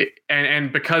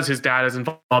 and because his dad is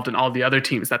involved in all the other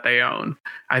teams that they own,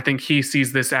 I think he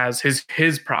sees this as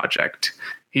his project.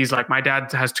 He's like, my dad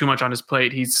has too much on his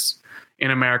plate. He's in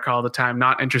America all the time,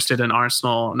 not interested in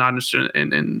Arsenal, not interested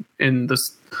in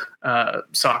this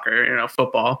soccer,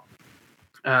 football.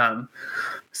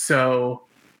 So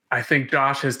I think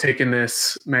Josh has taken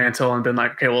this mantle and been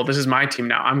like, okay, well, this is my team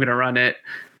now. I'm going to run it.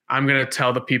 I'm going to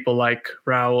tell the people like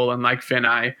Raul and like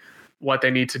Vinai what they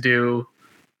need to do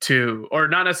or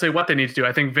not necessarily what they need to do.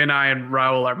 I think Vinai and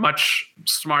Raul are much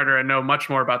smarter and know much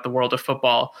more about the world of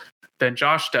football than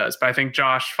Josh does. But I think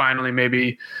Josh finally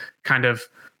maybe kind of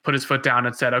put his foot down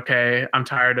and said, okay, I'm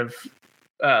tired of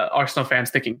Arsenal fans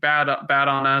thinking bad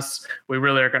on us. We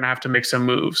really are going to have to make some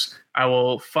moves. I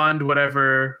will fund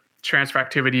whatever transfer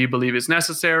activity you believe is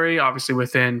necessary, obviously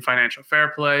within financial fair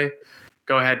play.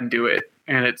 Go ahead and do it.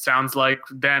 And it sounds like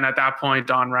then at that point,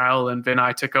 Don Raul and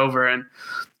Vinai took over and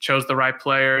chose the right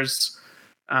players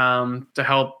to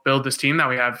help build this team that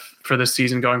we have for this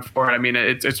season going forward. I mean,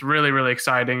 it's really, really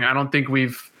exciting. I don't think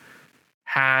we've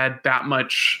had that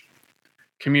much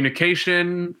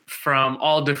communication from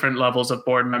all different levels of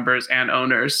board members and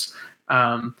owners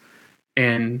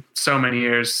in so many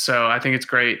years. So I think it's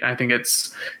great. I think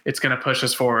it's going to push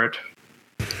us forward.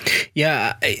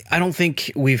 Yeah, I don't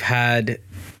think we've had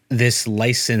this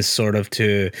license sort of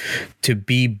to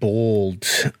be bold.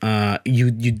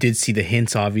 You did see the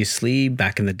hints, obviously,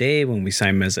 back in the day when we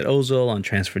signed Mesut Ozil on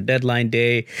transfer deadline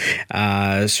day,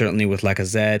 certainly with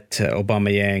Lacazette,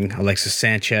 Aubameyang, Alexis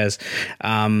Sanchez.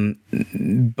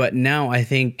 But now I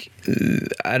think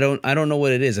I don't know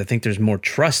what it is. I think there's more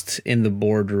trust in the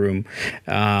boardroom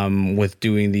with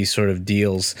doing these sort of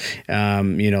deals.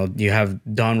 You have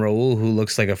Don Raul, who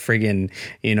looks like a friggin'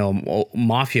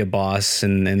 mafia boss,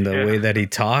 and the way that he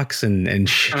talks and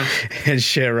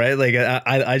shit, right? Like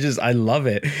I love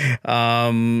it. I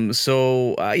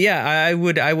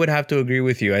would have to agree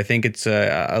with you. I think it's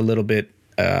a little bit.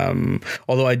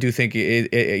 Although I do think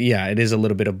it is a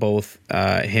little bit of both.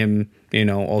 Him,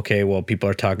 okay, well, people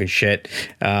are talking shit.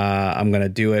 I'm going to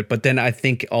do it. But then I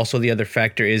think also the other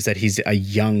factor is that he's a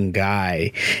young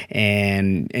guy.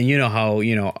 And you know how,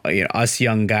 us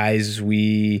young guys,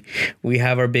 we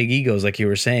have our big egos, like you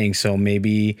were saying. So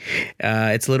maybe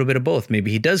it's a little bit of both. Maybe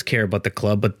he does care about the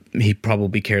club, but he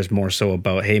probably cares more so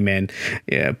about, hey, man,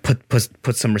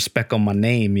 put some respect on my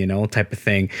name, type of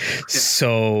thing. Yeah.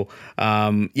 So,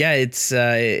 it's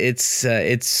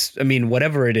I mean,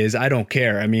 whatever it is, I don't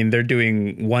care. I mean, they're doing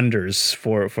wonders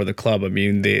for the club. I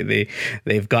mean,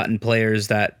 they've gotten players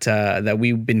that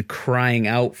we've been crying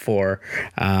out for.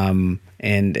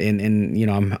 And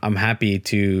I'm happy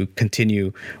to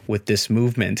continue with this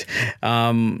movement.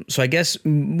 So I guess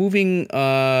moving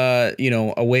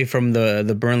away from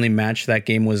the Burnley match, that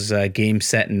game was game,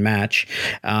 set, and match.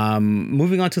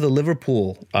 Moving on to the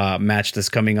Liverpool match that's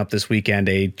coming up this weekend,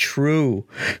 a true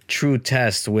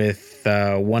test with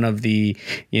one of the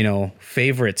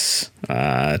favorites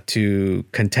to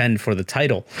contend for the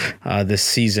title this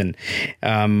season.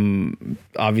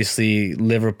 Obviously,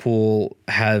 Liverpool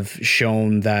have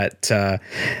shown that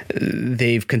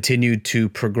they've continued to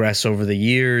progress over the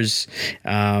years,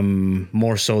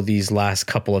 more so these last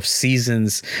couple of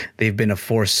seasons. They've been a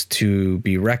force to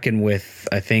be reckoned with.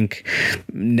 I think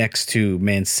next to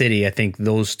Man City, I think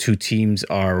those two teams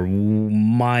are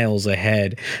miles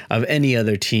ahead of any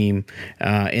other team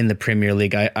in the Premier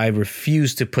League. I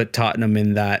refuse to put Tottenham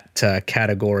in that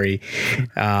category.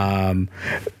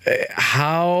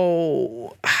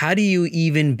 How do you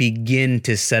even begin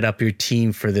to set up your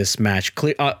team for this match?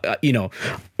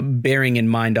 Bearing in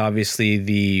mind, obviously,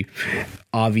 the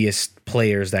obvious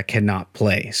players that cannot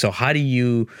play. So how do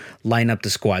you line up the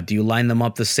squad? Do you line them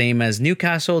up the same as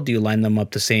Newcastle? Do you line them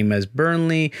up the same as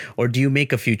Burnley? Or do you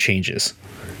make a few changes?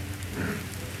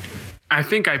 I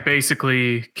think I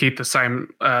basically keep the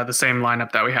same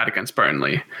lineup that we had against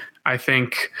Burnley. I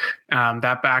think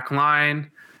that back line,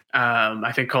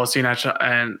 I think Kolasinac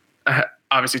and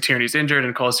obviously Tierney's injured,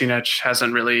 and Kolasinac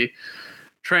hasn't really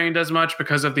trained as much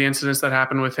because of the incidents that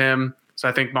happened with him. So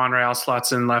I think Monreal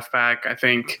slots in left back. I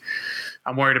think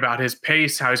I'm worried about his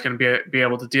pace, how he's going to be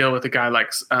able to deal with a guy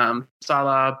like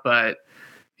Salah, but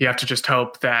you have to just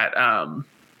hope that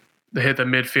the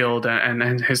midfield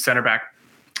and his center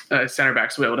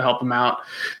backs will be able to help him out.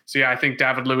 So yeah, I think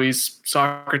David Luiz,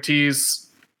 Socrates,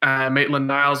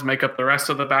 Maitland-Niles make up the rest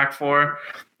of the back four.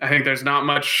 I think there's not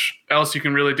much else you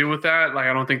can really do with that. Like,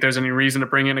 I don't think there's any reason to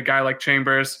bring in a guy like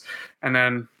Chambers. And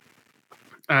then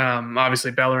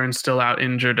obviously Bellerin's still out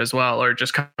injured as well, or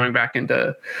just coming back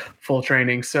into full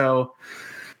training. So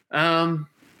I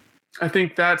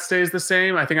think that stays the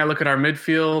same. I think I look at our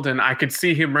midfield and I could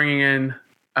see him bringing in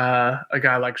a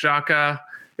guy like Xhaka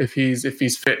if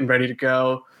he's fit and ready to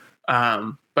go.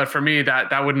 But for me,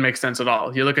 that wouldn't make sense at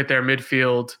all. You look at their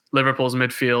midfield, Liverpool's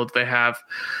midfield, they have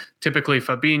typically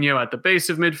Fabinho at the base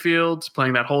of midfield,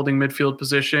 playing that holding midfield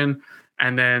position.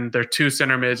 And then their two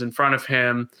center mids in front of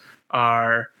him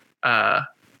are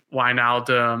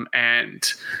Wijnaldum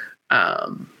and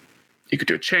you could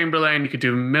do Chamberlain, you could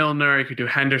do Milner, you could do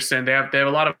Henderson. They have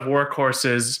a lot of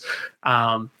workhorses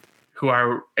who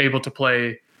are able to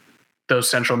play those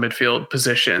central midfield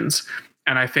positions.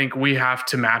 And I think we have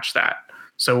to match that.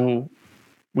 So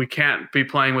we can't be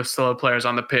playing with slow players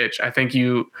on the pitch. I think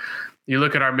you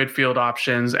look at our midfield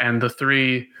options, and the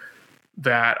three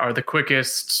that are the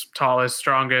quickest, tallest,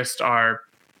 strongest are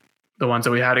the ones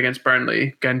that we had against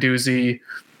Burnley: Guendouzi,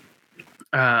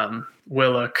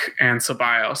 Willock, and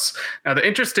Ceballos. Now, the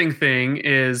interesting thing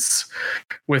is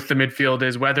with the midfield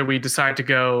is whether we decide to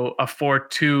go a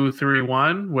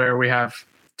 4-2-3-1, where we have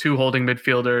two holding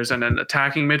midfielders and an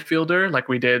attacking midfielder like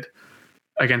we did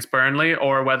against Burnley,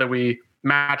 or whether we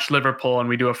match Liverpool and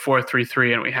we do a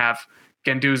 4-3-3 and we have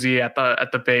Guendouzi at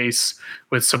the base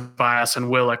with Ceballos and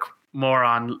Willock more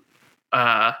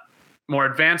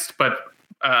advanced, but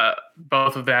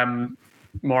both of them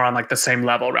more on like the same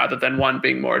level rather than one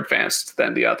being more advanced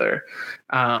than the other.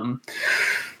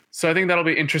 So I think that'll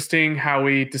be interesting how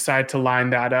we decide to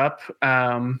line that up.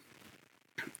 And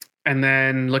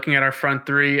then looking at our front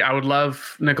three, I would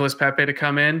love Nicolas Pepe to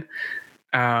come in.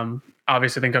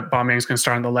 Obviously, I think Aubameyang's going to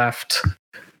start on the left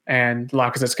and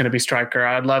Lacazette's going to be striker.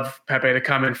 I'd love Pepe to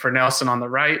come in for Nelson on the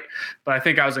right, but I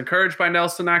think I was encouraged by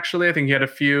Nelson, actually. I think he had a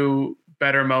few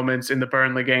better moments in the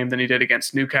Burnley game than he did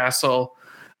against Newcastle.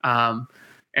 And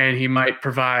he might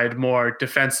provide more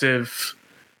defensive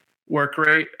work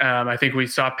rate. I think we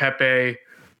saw Pepe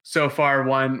so far.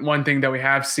 One thing that we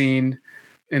have seen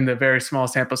in the very small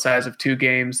sample size of 2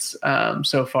 games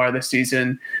so far this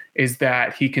season is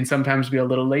that he can sometimes be a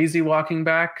little lazy walking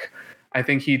back. I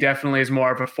think he definitely is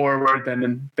more of a forward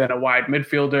than a wide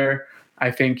midfielder.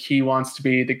 I think he wants to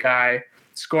be the guy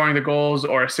scoring the goals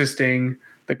or assisting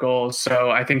the goals.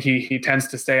 So I think he tends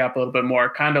to stay up a little bit more,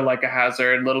 kind of like a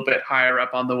Hazard, a little bit higher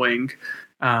up on the wing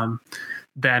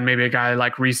than maybe a guy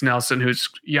like Reece Nelson, who's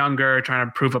younger, trying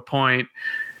to prove a point,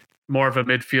 more of a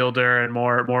midfielder and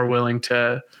more willing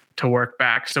to work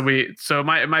back. So it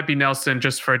might be Nelson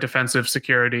just for defensive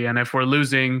security. And if we're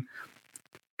losing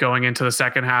going into the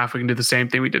second half, we can do the same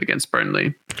thing we did against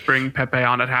Burnley. Bring Pepe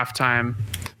on at halftime,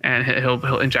 and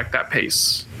he'll inject that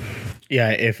pace. Yeah,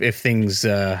 if things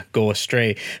go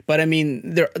astray. But I mean,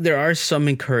 there are some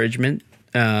encouragement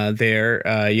there.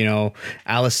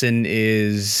 Alisson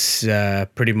is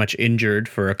pretty much injured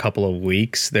for a couple of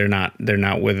weeks. They're not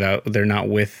with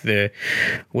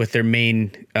their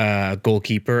main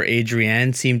goalkeeper.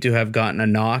 Adrian seemed to have gotten a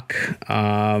knock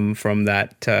from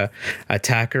that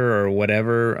attacker or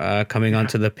whatever coming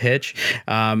onto the pitch.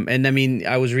 And I mean,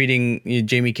 I was reading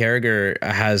Jamie Carragher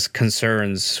has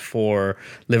concerns for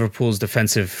Liverpool's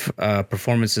defensive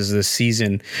performances this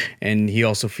season, and he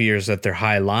also fears that their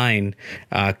high line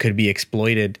could be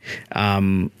exploited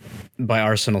by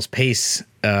Arsenal's pace.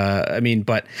 I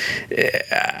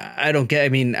don't get. I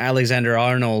mean,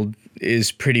 Alexander-Arnold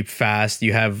is pretty fast.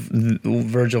 You have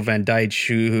Virgil van Dijk,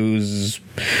 who's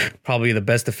probably the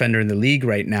best defender in the league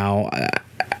right now.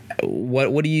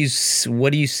 What do you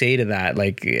say to that?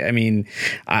 Like, I mean,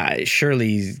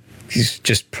 surely he's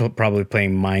just probably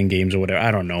playing mind games or whatever. I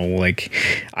don't know. Like,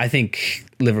 I think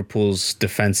Liverpool's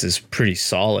defense is pretty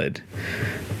solid.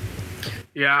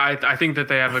 Yeah, I think that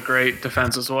they have a great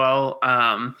defense as well.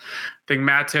 think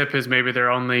Matip is maybe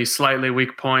their only slightly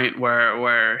weak point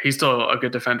where he's still a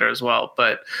good defender as well,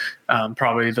 but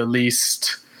probably the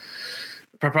least,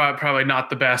 probably not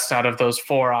the best out of those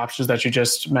four options that you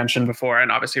just mentioned before. And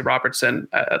obviously Robertson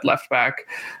at left back.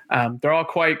 They're all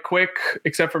quite quick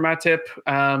except for Matip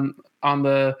on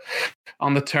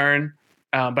the turn.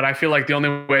 But I feel like the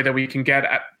only way that we can get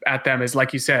at them is,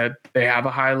 like you said, they have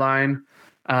a high line.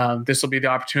 This will be the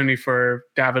opportunity for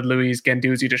David Luiz,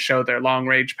 Guendouzi to show their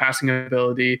long-range passing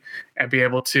ability and be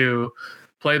able to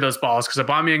play those balls, because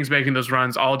Aubameyang's making those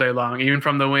runs all day long. Even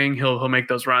from the wing, he'll make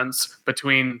those runs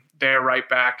between their right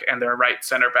back and their right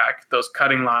center back, those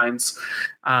cutting lines.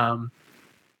 So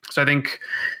I think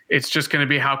it's just going to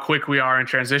be how quick we are in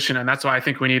transition, and that's why I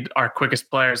think we need our quickest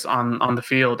players on the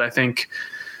field. I think,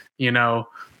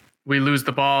 we lose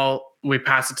the ball, we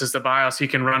pass it to Ceballos, he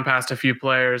can run past a few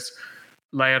players,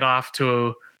 lay it off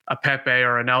to a Pepe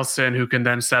or a Nelson, who can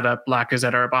then set up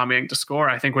Lacazette or Aubameyang to score.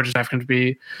 I think we're just having to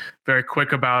be very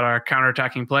quick about our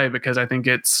counterattacking play, because I think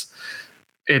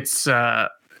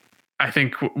I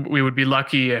think we would be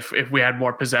lucky if we had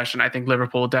more possession. I think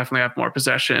Liverpool will definitely have more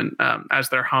possession as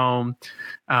they're home.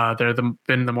 They're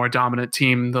been the more dominant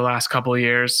team the last couple of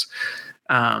years.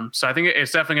 So I think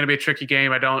it's definitely going to be a tricky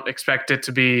game. I don't expect it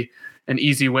to be an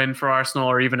easy win for Arsenal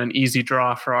or even an easy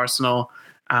draw for Arsenal.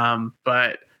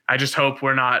 But I just hope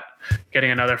we're not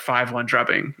getting another 5-1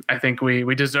 drubbing. I think we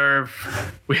deserve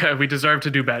to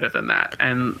do better than that.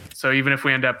 And so even if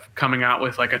we end up coming out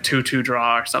with like a 2-2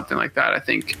 draw or something like that, I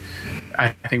think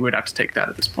we'd have to take that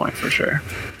at this point for sure.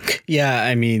 Yeah,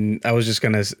 I mean, I was just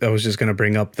gonna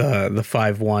bring up the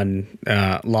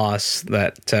 5-1 loss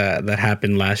that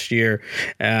happened last year,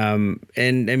 and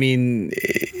I mean,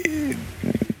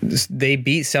 they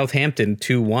beat Southampton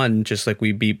 2-1, just like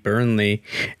we beat Burnley.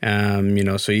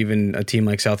 So even a team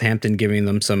like Southampton giving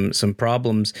them some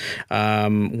problems,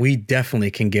 we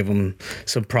definitely can give them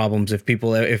some problems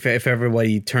if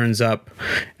everybody turns up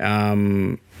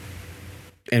and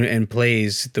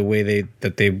plays the way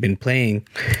they've been playing.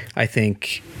 I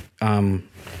think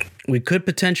we could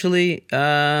potentially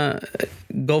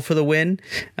go for the win,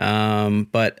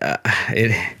 but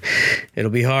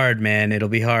it'll be hard, man. It'll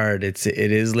be hard. It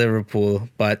is Liverpool,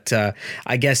 but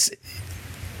I guess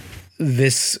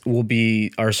this will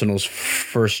be Arsenal's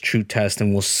first true test,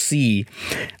 and we'll see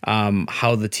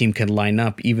how the team can line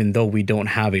up, even though we don't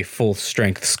have a full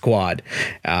strength squad.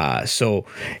 I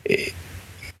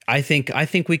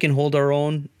think we can hold our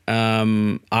own.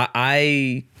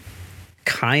 I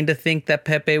kind of think that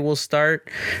Pepe will start,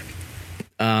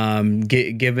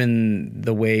 given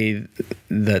the way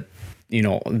that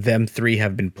them three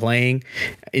have been playing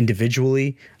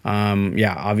individually.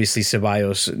 Obviously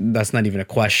Ceballos, that's not even a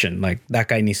question. Like, that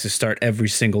guy needs to start every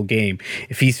single game.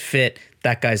 If he's fit,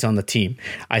 that guy's on the team.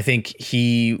 I think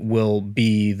he will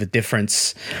be the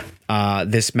difference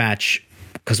this match,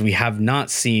 because we have not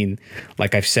seen,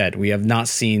 like I've said, we have not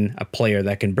seen a player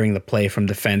that can bring the play from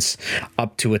defense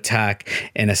up to attack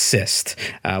and assist.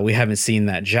 We haven't seen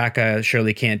that. Xhaka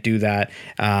surely can't do that.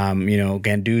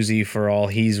 Guendouzi, for all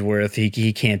he's worth,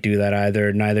 he can't do that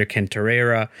either. Neither can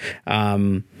Torreira.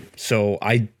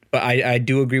 But I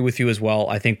do agree with you as well.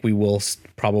 I think we will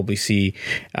probably see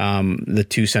the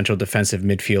two central defensive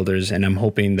midfielders, and I'm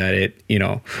hoping that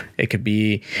it could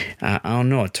be, I don't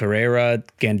know, Torreira,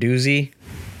 Guendouzi.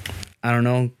 I don't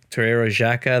know, Torreira,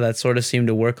 Xhaka. That sort of seemed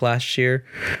to work last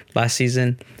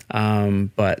season.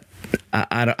 But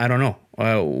I don't know.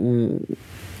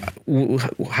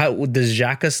 How does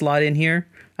Xhaka slot in here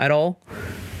at all?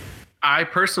 I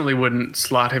personally wouldn't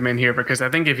slot him in here, because I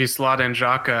think if you slot in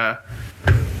Xhaka,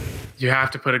 you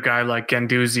have to put a guy like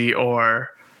Guendouzi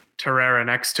or Torreira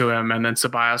next to him, and then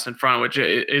Ceballos in front, which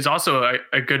is also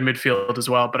a good midfield as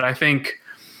well. But I think,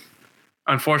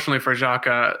 unfortunately for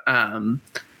Xhaka,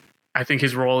 I think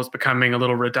his role is becoming a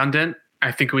little redundant.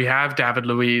 I think we have David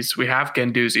Luiz, we have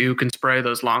Guendouzi, who can spray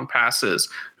those long passes,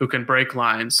 who can break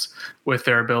lines with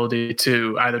their ability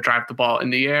to either drive the ball in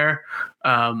the air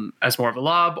as more of a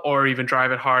lob, or even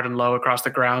drive it hard and low across the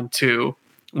ground to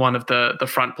one of the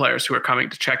front players who are coming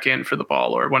to check in for the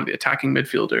ball, or one of the attacking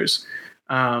midfielders.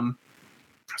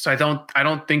 So I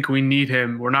don't think we need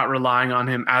him. We're not relying on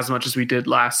him as much as we did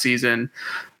last season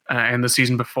and the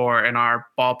season before in our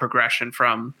ball progression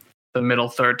from the middle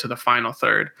third to the final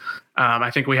third.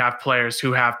 I think we have players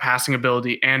who have passing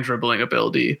ability and dribbling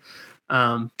ability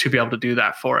to be able to do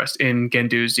that for us in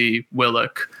Guendouzi,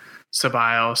 Willock,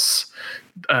 Ceballos,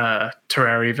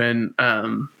 Torreira even.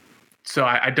 So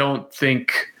I don't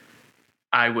think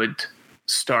I would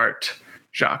start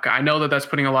Xhaka. I know that that's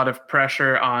putting a lot of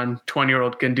pressure on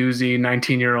 20-year-old Guendouzi,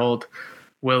 19-year-old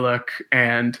Willock,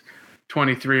 and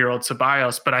 23-year-old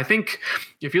Ceballos. But I think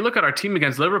if you look at our team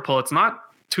against Liverpool, it's not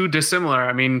too dissimilar.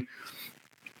 I mean,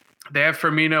 they have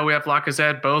Firmino, we have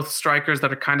Lacazette, both strikers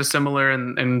that are kind of similar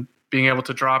in being able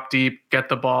to drop deep, get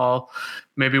the ball,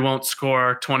 maybe won't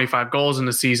score 25 goals in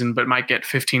the season, but might get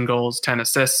 15 goals, 10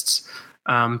 assists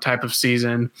type of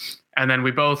season. And then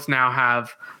we both now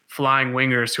have flying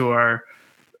wingers who are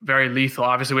very lethal.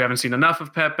 Obviously, we haven't seen enough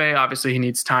of Pepe. Obviously, he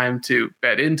needs time to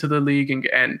bed into the league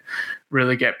and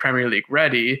really get Premier League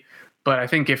ready. But I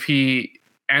think if he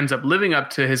ends up living up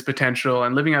to his potential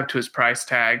and living up to his price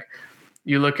tag,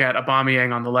 you look at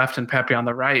Aubameyang on the left and Pepe on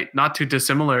the right, not too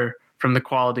dissimilar from the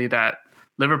quality that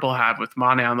Liverpool have with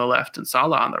Mane on the left and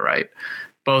Salah on the right.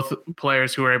 Both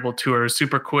players who are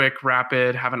super quick,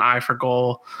 rapid, have an eye for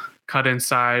goal, cut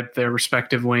inside their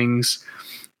respective wings.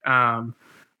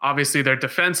 Obviously, their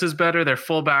defense is better. Their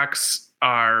fullbacks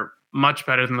are much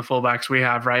better than the fullbacks we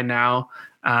have right now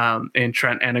in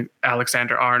Trent and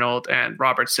Alexander-Arnold, and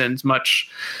Robertson's much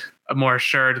more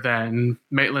assured than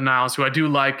Maitland-Niles, who I do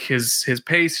like his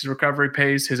pace, his recovery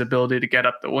pace, his ability to get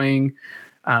up the wing,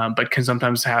 but can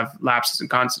sometimes have lapses in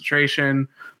concentration.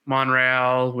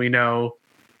 Monreal, we know,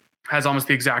 has almost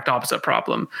the exact opposite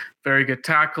problem. Very good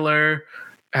tackler,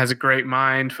 has a great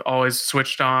mind, always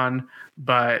switched on,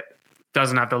 but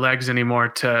doesn't have the legs anymore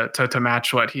to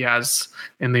match what he has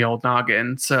in the old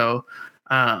noggin. So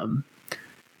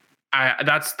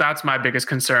that's my biggest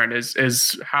concern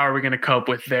is how are we going to cope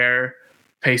with their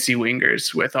pacey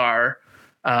wingers with our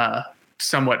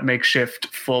somewhat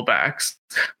makeshift fullbacks.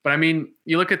 But I mean,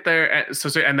 you look at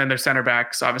and then their center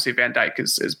backs, obviously Van Dijk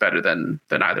is better than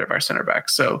either of our center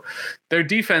backs. So their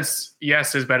defense,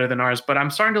 yes, is better than ours, but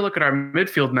I'm starting to look at our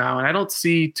midfield now and I don't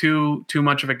see too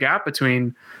much of a gap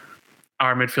between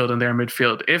our midfield and their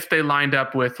midfield. If they lined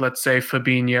up with, let's say,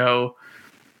 Fabinho,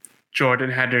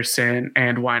 Jordan Henderson,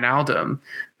 and Wijnaldum,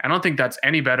 I don't think that's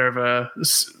any better of a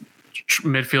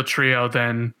midfield trio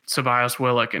than Ceballos,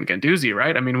 Willock, and Guendouzi,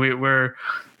 right? I mean,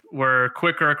 we're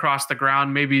quicker across the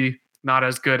ground, maybe not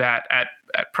as good at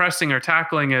pressing or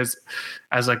tackling as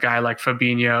a guy like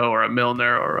Fabinho or a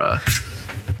Milner or a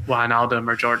Wijnaldum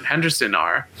or Jordan Henderson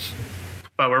are,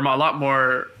 but we're a lot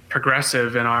more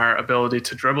progressive in our ability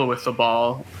to dribble with the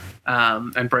ball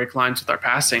and break lines with our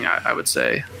passing, I would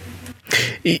say.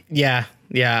 Yeah,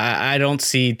 I don't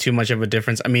see too much of a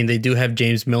difference. I mean, they do have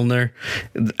James Milner.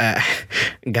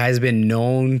 Guy's been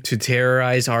known to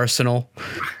terrorize Arsenal,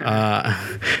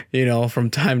 from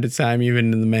time to time,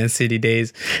 even in the Man City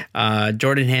days.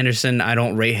 Jordan Henderson, I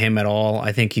don't rate him at all.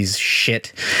 I think he's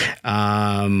shit. Shit.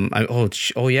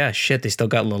 They still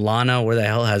got Lallana. Where the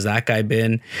hell has that guy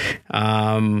been?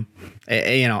 Alex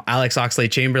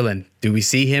Oxlade-Chamberlain. Do we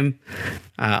see him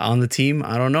on the team?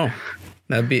 I don't know.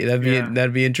 That'd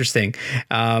be interesting.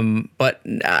 But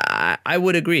I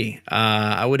would agree.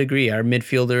 Our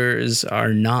midfielders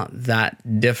are not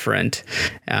that different.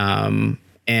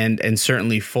 And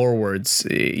certainly forwards,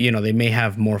 they may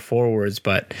have more forwards,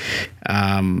 but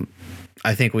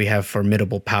I think we have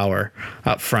formidable power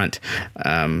up front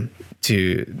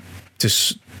to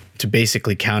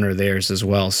basically counter theirs as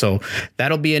well. So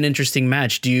that'll be an interesting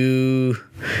match. Do you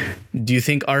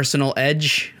think Arsenal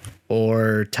edge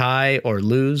or tie or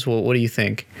lose? What do you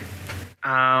think?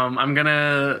 I'm going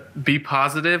to be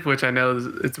positive, which I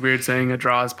know it's weird saying a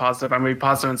draw is positive. I'm going to be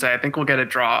positive and say I think we'll get a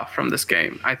draw from this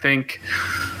game. I think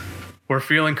we're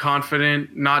feeling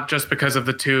confident, not just because of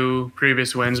the two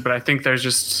previous wins, but I think there's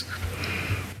just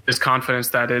this confidence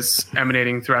that is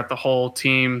emanating throughout the whole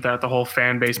team, throughout the whole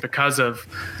fan base because of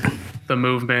the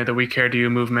movement, the We Care Do You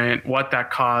movement, what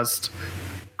that caused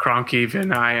Kroenke,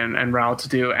 Vinay, and Raul to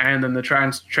do, and then the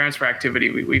transfer activity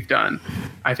we've done.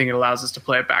 I think it allows us to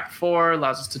play a back four,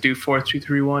 allows us to do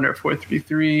 4-2-3-1 or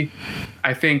 4-3-3.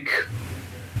 I think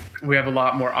we have a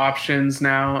lot more options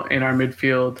now in our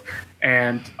midfield,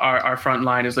 and our front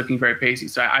line is looking very pacey.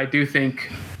 So I do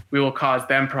think we will cause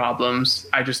them problems.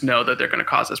 I just know that they're going to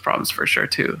cause us problems for sure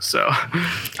too. So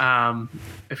if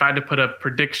I had to put a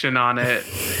prediction on it,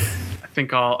 I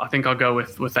think I'll go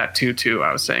with that 2-2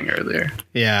 I was saying earlier.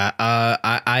 Yeah,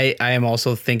 I am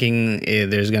also thinking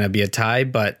there's going to be a tie,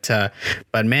 but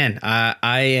man,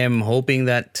 I am hoping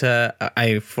that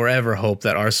I forever hope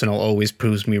that Arsenal always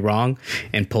proves me wrong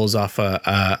and pulls off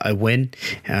a win,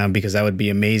 because that would be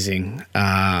amazing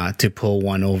to pull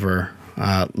one over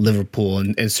Liverpool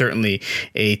and certainly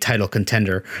a title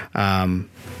contender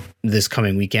this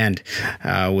coming weekend,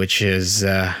 which is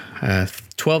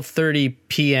 12:30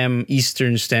 p.m.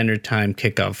 Eastern Standard Time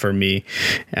kickoff for me,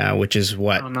 which is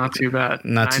what? Oh, not too bad.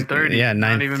 Not 9:30. Yeah,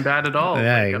 not even bad at all.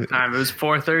 Yeah, time. It was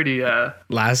 4:30.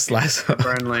 Last.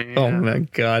 Burnley. Oh my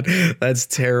God, that's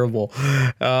terrible.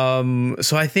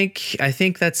 So I think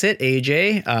that's it,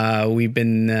 AJ. We've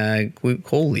been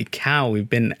holy cow, we've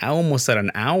been almost at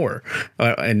an hour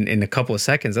in a couple of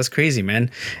seconds. That's crazy,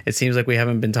 man. It seems like we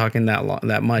haven't been talking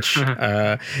that much.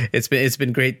 It's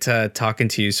been great talking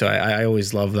to you. So I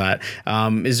always love that.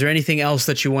 Is there anything else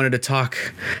that you wanted to talk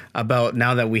about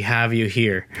now that we have you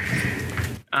here?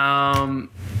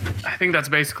 I think that's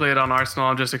basically it on Arsenal.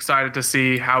 I'm just excited to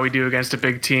see how we do against a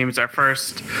big team. It's our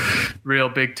first real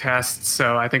big test,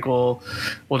 so I think we'll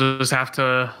just have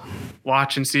to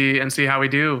watch and see how we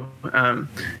do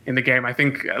in the game. I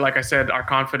think, like I said, our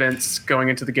confidence going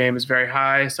into the game is very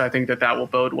high, so I think that will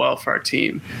bode well for our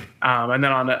team. And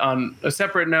then on a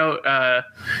separate note,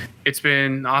 it's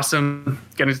been awesome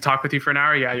getting to talk with you for an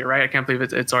hour. Yeah, you're right. I can't believe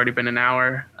it's already been an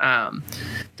hour.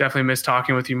 Definitely miss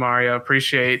talking with you, Mario.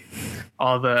 Appreciate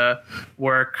all the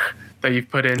work that you've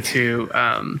put into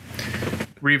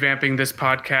revamping this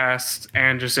podcast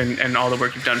and just in all the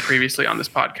work you've done previously on this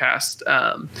podcast,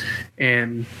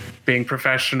 in being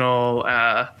professional,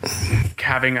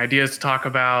 having ideas to talk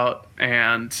about,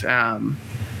 and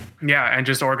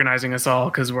just organizing us all,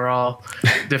 because we're all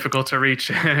difficult to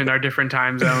reach in our different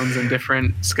time zones and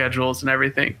different schedules and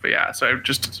everything. But yeah, so I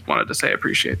just wanted to say I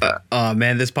appreciate that. Oh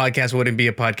man, this podcast wouldn't be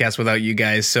a podcast without you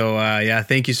guys. So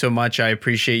thank you so much. I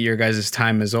appreciate your guys'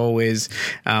 time as always.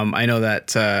 I know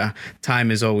that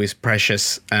time is always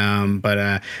precious,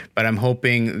 but I'm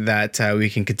hoping that we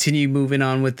can continue moving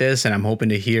on with this, and I'm hoping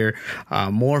to hear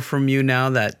more from you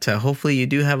now that hopefully you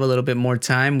do have a little bit more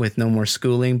time with no more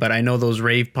schooling. But I know those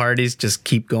rave parties just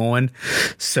keep going,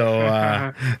 so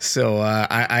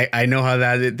I know how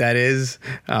that is.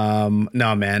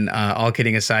 No man, all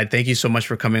kidding aside, thank you so much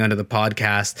for coming onto the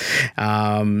podcast.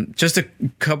 Just a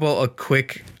couple of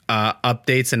quick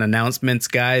updates and announcements,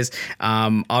 guys.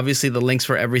 Obviously the links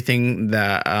for everything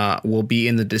that will be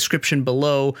in the description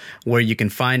below, where you can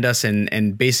find us,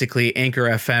 and basically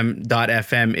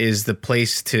anchorfm.fm is the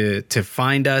place to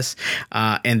find us,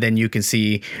 and then you can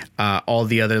see all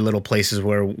the other little places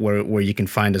where you can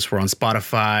find us. We're on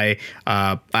Spotify,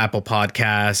 Apple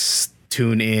Podcasts,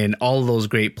 Tune in, all those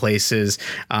great places,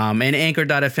 and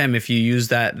anchor.fm. If you use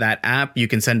that app, you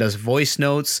can send us voice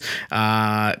notes,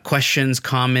 questions,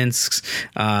 comments,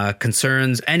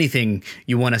 concerns, anything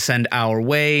you want to send our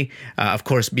way. Of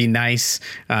course, be nice,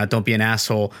 don't be an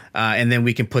asshole, and then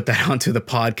we can put that onto the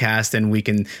podcast and we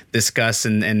can discuss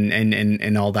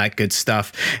and all that good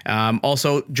stuff.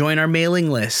 Also, join our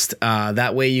mailing list.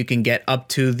 That way you can get up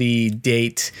to the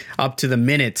date, up to the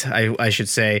minute, I should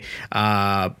say,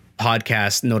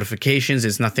 podcast notifications.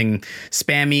 It's nothing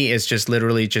spammy. It's just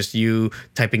literally just you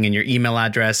typing in your email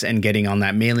address and getting on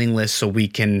that mailing list, so we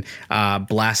can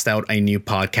blast out a new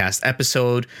podcast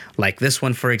episode like this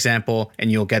one, for example,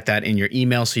 and you'll get that in your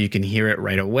email so you can hear it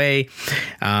right away.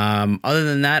 Other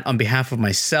than that, on behalf of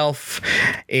myself,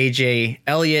 AJ,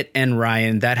 Elliot, and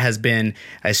Ryan, that has been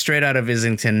a Straight Out of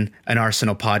Islington, an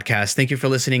Arsenal podcast. Thank you for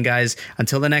listening, guys.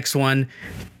 Until the next one,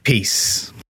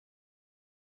 peace.